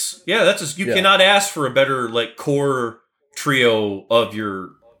gets. Yeah, you cannot ask for a better like core trio of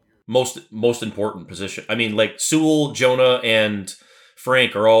your most important position. I mean, like Sewell, Jonah, and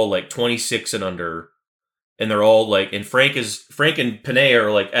Frank are all like 26 and under, and they're all like, and Frank and Panay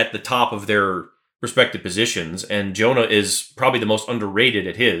are like at the top of their respective positions, and Jonah is probably the most underrated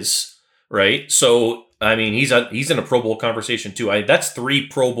at his, right? So I mean, he's in a Pro Bowl conversation too. That's 3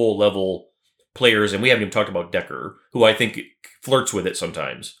 Pro Bowl level players, and we haven't even talked about Decker, who I think flirts with it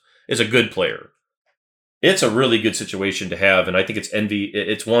sometimes, is a good player. It's a really good situation to have, and I think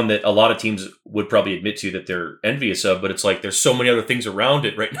it's one that a lot of teams would probably admit to that they're envious of, but it's like there's so many other things around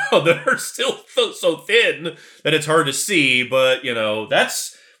it right now that are still so thin that it's hard to see, but, you know,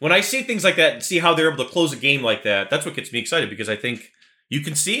 that's when I see things like that and see how they're able to close a game like that, that's what gets me excited, because I think you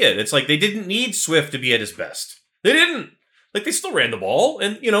can see it. It's like they didn't need Swift to be at his best. They didn't. Like, they still ran the ball,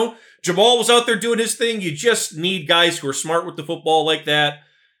 and, you know, Jamal was out there doing his thing. You just need guys who are smart with the football like that.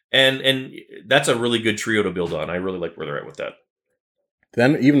 And that's a really good trio to build on. I really like where they're at with that.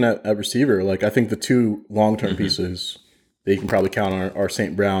 Then even at receiver, like I think the 2 long-term pieces that you can probably count on are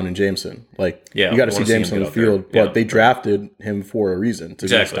St. Brown and Jameson. Like you got to see Jameson on the field, but they drafted him for a reason to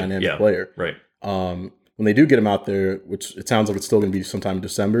be this dynamic player. Right. When they do get him out there, which it sounds like it's still going to be sometime in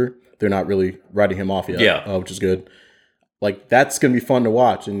December, they're not really writing him off yet, which is good. Like that's going to be fun to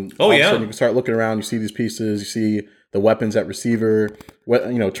watch. And all of a sudden you can start looking around, you see these pieces, you see the weapons at receiver.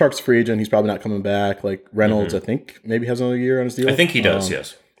 You know, Chark's free agent. He's probably not coming back. Like Reynolds, I think maybe has another year on his deal. I think he does,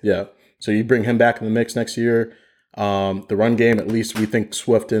 yes. Yeah. So you bring him back in the mix next year. The run game, at least we think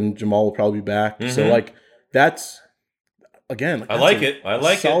Swift and Jamal will probably be back. So like that's, again. I like it.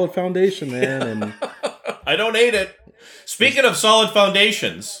 Solid foundation, man. And I don't hate it. Speaking of solid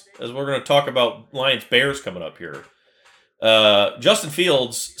foundations, as we're going to talk about Lions-Bears coming up here, Justin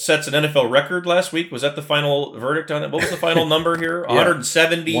Fields sets an NFL record last week. Was that the final verdict on it? What was the final number here?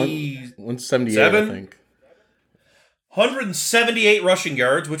 178, I think. 178 rushing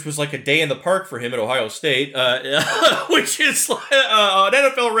yards, which was like a day in the park for him at Ohio State, which is an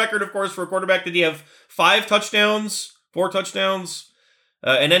NFL record, of course, for a quarterback. Did he have 5 touchdowns, 4 touchdowns?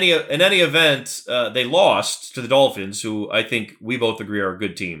 In any event, they lost to the Dolphins, who I think we both agree are a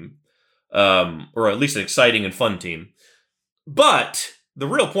good team, or at least an exciting and fun team. But the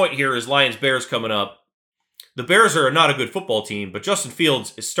real point here is Lions-Bears coming up. The Bears are not a good football team, but Justin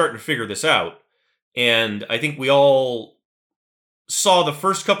Fields is starting to figure this out. And I think we all saw the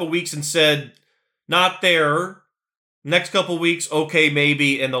first couple weeks and said, not there. Next couple weeks, okay,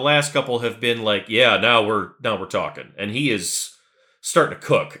 maybe. And the last couple have been like, yeah, now we're talking. And he is starting to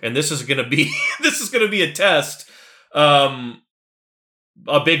cook. And this is going to be a test.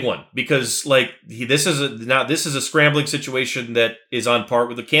 A big one, because like this is a scrambling situation that is on par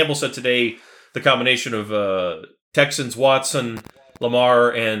with the Campbell said today, the combination of Texans, Watson,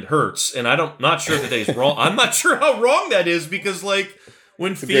 Lamar, and Hurts, and not sure that is wrong. I'm not sure how wrong that is, because like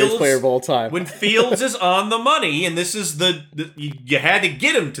when the greatest player of all time, when Fields is on the money, and this is you had to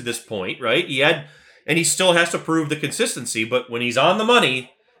get him to this point, right? And he still has to prove the consistency, but when he's on the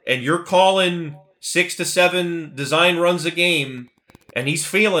money and you're calling 6 to 7 design runs a game, and he's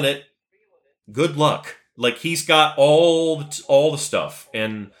feeling it, good luck. Like he's got all the stuff,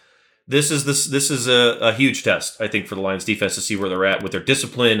 and this is a huge test, I think, for the Lions defense to see where they're at with their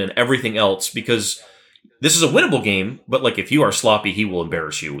discipline and everything else, because this is a winnable game. But like if you are sloppy, he will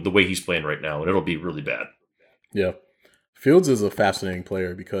embarrass you the way he's playing right now, and it'll be really bad. Yeah, Fields is a fascinating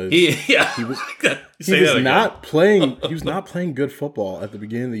player because he was not playing good football at the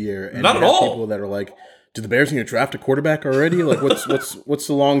beginning of the year, and not at all. People that are like, do the Bears need to draft a quarterback already? Like, what's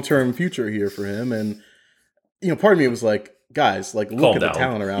the long-term future here for him? And, you know, part of me was like, guys, like, look at the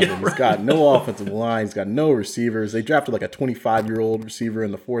talent around him. He's got no offensive line. He's got no receivers. They drafted like a 25-year-old receiver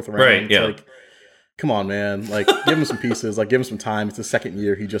in the 4th round. Right, it's like, come on, man. Like, give him some pieces. Like, give him some time. It's the 2nd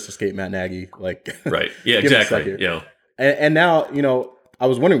year. He just escaped Matt Nagy. Like, right. Yeah, exactly. And now, you know, I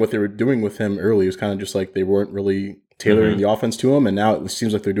was wondering what they were doing with him early. It was kind of just like they weren't really tailoring the offense to him. And now it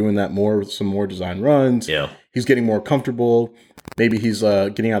seems like they're doing that more with some more design runs. Yeah. He's getting more comfortable. Maybe he's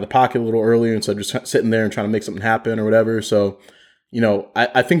getting out of the pocket a little earlier instead of just sitting there and trying to make something happen or whatever. So,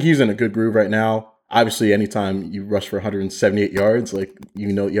 I think he's in a good groove right now. Obviously, anytime you rush for 178 yards, like,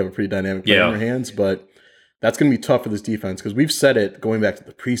 you have a pretty dynamic play in your hands. But that's going to be tough for this defense because we've said it going back to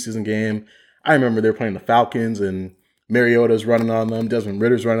the preseason game. I remember they're playing the Falcons and Mariota's running on them. Desmond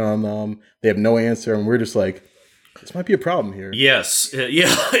Ritter's running on them. They have no answer. And we're just like, this might be a problem here. Yes.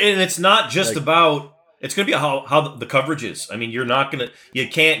 Yeah. And it's not just about, it's going to be how the coverage is. I mean, you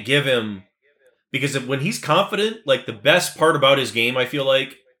can't give him, because when he's confident, like, the best part about his game, I feel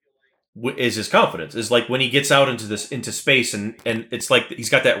like, is his confidence. Is like when he gets out into space and it's like he's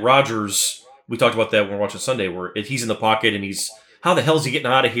got that Rodgers. We talked about that when we were watching Sunday, where he's in the pocket and he's, how the hell is he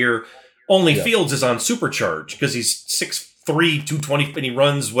getting out of here? Only Fields is on supercharge because he's 6'3", 220, and he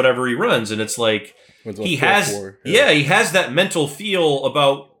runs whatever he runs, and it's like he has that mental feel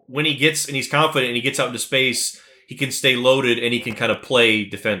about when he gets and he's confident and he gets out into space, he can stay loaded and he can kind of play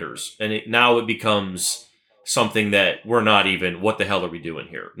defenders. And now it becomes something that we're not even, what the hell are we doing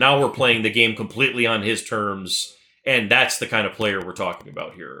here? Now we're playing the game completely on his terms, and that's the kind of player we're talking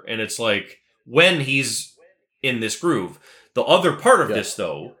about here. And it's like, when he's in this groove, the other part of this,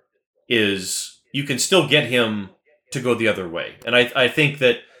 though, is you can still get him to go the other way. And I think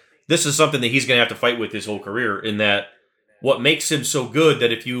that this is something that he's going to have to fight with his whole career, in that what makes him so good,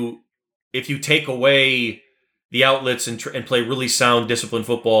 that if you take away the outlets and play really sound, disciplined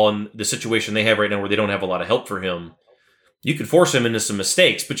football in the situation they have right now where they don't have a lot of help for him, you can force him into some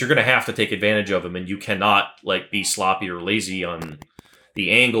mistakes, but you're going to have to take advantage of him, and you cannot, like, be sloppy or lazy on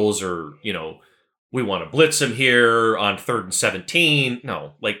the angles, or, we want to blitz him here on 3rd and 17.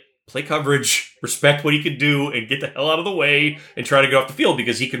 No, like, play coverage, respect what he can do, and get the hell out of the way and try to get off the field,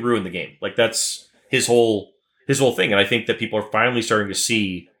 because he can ruin the game. Like, that's his whole thing. And I think that people are finally starting to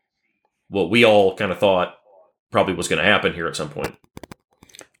see what we all kind of thought probably was going to happen here at some point.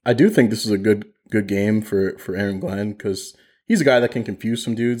 I do think this is a good game for Aaron Glenn, because he's a guy that can confuse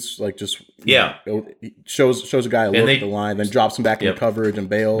some dudes. Like, just he shows a guy a look at the line, then drops him back in coverage and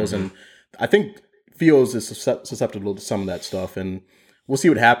bails. And I think Fields is susceptible to some of that stuff, and we'll see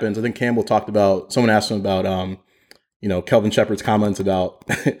what happens. I think Campbell talked about, someone asked him about Kelvin Shepard's comments about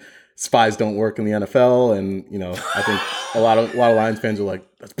spies don't work in the NFL, and I think a lot of Lions fans are like,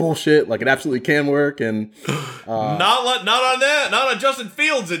 that's bullshit. Like, it absolutely can work, and not on that, not on Justin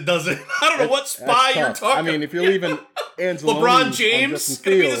Fields. It doesn't. I don't know what spy you're talking. I mean, if you're leaving Anzalone, LeBron James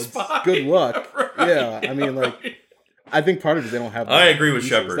Justin Fields, good luck. Right. Yeah, I mean, like, I think part of it they don't have. I agree with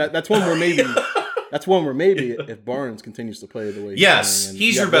Shepard. That's one where maybe. That's one where maybe if Barnes continues to play the way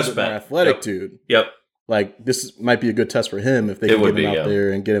he's your best bet, athletic dude. Yep. Like, this might be a good test for him if they can get him out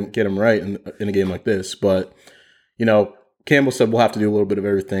there and get him right in a game like this. But Campbell said we'll have to do a little bit of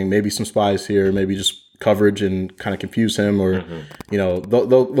everything. Maybe some spies here, maybe just coverage and kind of confuse him, or they'll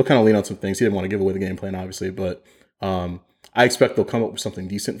kind of lean on some things. He didn't want to give away the game plan, obviously, but I expect they'll come up with something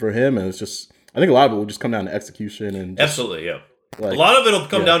decent for him. And it's just, I think a lot of it will just come down to execution and absolutely, yeah. Like, a lot of it will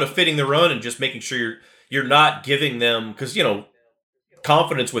come down to fitting the run and just making sure you're not giving them, because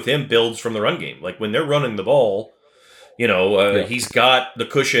confidence with him builds from the run game. Like, when they're running the ball, he's got the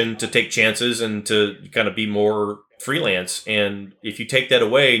cushion to take chances and to kind of be more freelance. And if you take that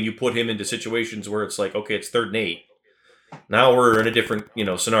away and you put him into situations where it's like, okay, it's 3rd and 8. Now we're in a different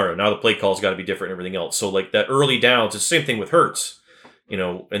scenario. Now the play call's got to be different and everything else. So, like, that early downs, it's the same thing with Hurts.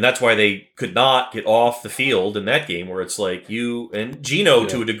 And that's why they could not get off the field in that game, where it's like you and Geno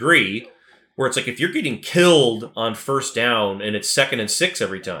to a degree, where it's like, if you're getting killed on 1st down and it's 2nd and 6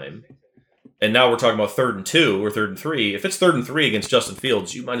 every time, and now we're talking about 3rd and 2 or 3rd and 3, if it's 3rd and 3 against Justin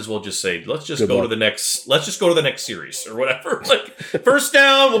Fields, you might as well just say, let's just go to the next series or whatever. Like, 1st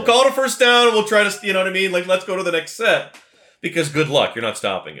down, we'll call it a 1st down, and we'll try to, like, let's go to the next set, because good luck, you're not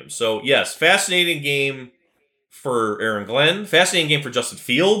stopping him. So, yes, fascinating game for Aaron Glenn, fascinating game for Justin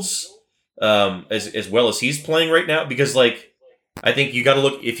Fields, as well as he's playing right now, because, like, I think you got to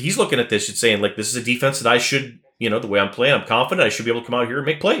look, if he's looking at this, you're saying, like, this is a defense that I should, the way I'm playing, I'm confident I should be able to come out here and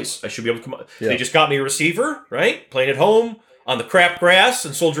make plays. I should be able to come out. Yeah. They just got me a receiver, right? Playing at home on the crap grass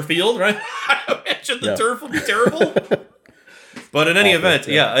in Soldier Field, right? I imagine the turf will be terrible. But in any event,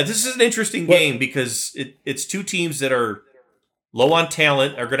 this is an interesting game, because it's two teams that are low on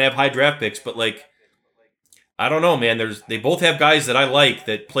talent, are going to have high draft picks, but, like, I don't know, man. They both have guys that I like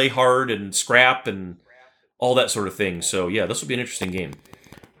that play hard and scrap and all that sort of thing. So, yeah, this will be an interesting game.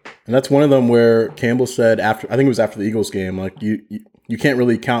 And that's one of them where Campbell said I think it was after the Eagles game, like, you can't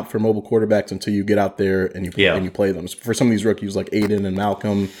really count for mobile quarterbacks until you get out there and you play them. For some of these rookies like Aiden and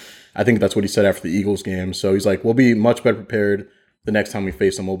Malcolm, I think that's what he said after the Eagles game. So he's like, we'll be much better prepared the next time we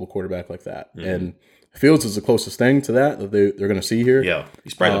face a mobile quarterback like that. Mm-hmm. And Fields is the closest thing to that they're going to see here. Yeah,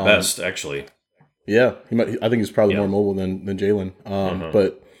 he's probably the best, actually. Yeah, I think he's probably more mobile than Jalen.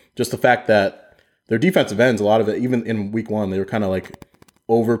 But just the fact that their defensive ends, a lot of it, even in week 1, they were kind of like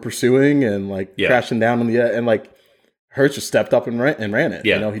over pursuing and like crashing down on the end. And like Hurts just stepped up and ran it.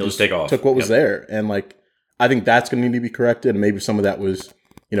 Yeah, he just take off. Took what was there. And like, I think that's going to need to be corrected. And maybe some of that was,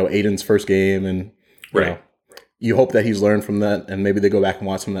 Aiden's first game. And you hope that he's learned from that. And maybe they go back and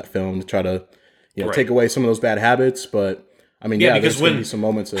watch some of that film to try to, take away some of those bad habits. But I mean, there's going to be some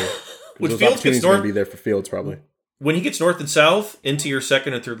moments of when those Fields opportunities going to be there for Fields probably. When he gets north and south into your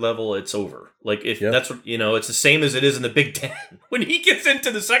second and third level, it's over. Like if that's what it's the same as it is in the Big Ten. When he gets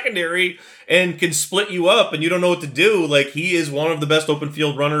into the secondary and can split you up and you don't know what to do, like he is one of the best open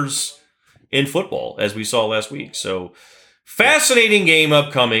field runners in football, as we saw last week. So fascinating game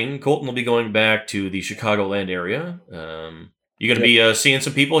upcoming. Colton will be going back to the Chicagoland area. You going to be seeing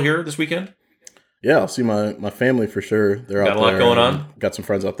some people here this weekend? Yeah, I'll see my family for sure. They're got out a lot there, going on. Got some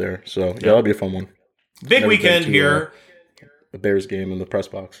friends out there, so that'll be a fun one. Big weekend here. The Bears game in the press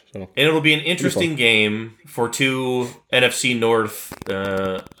box. So. And it'll be an interesting game for two NFC North.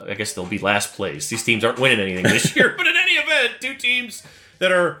 I guess they'll be last place. These teams aren't winning anything this year, but in any event, two teams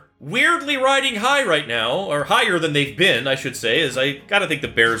that are weirdly riding high right now, or higher than they've been, I should say, as I gotta think the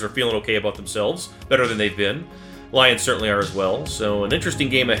Bears are feeling okay about themselves, better than they've been. Lions certainly are as well. So an interesting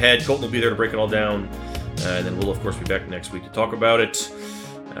game ahead. Colton will be there to break it all down. And then we'll, of course, be back next week to talk about it.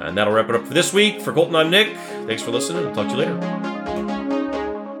 And that'll wrap it up for this week. For Colton, I'm Nick. Thanks for listening. We'll talk to you later.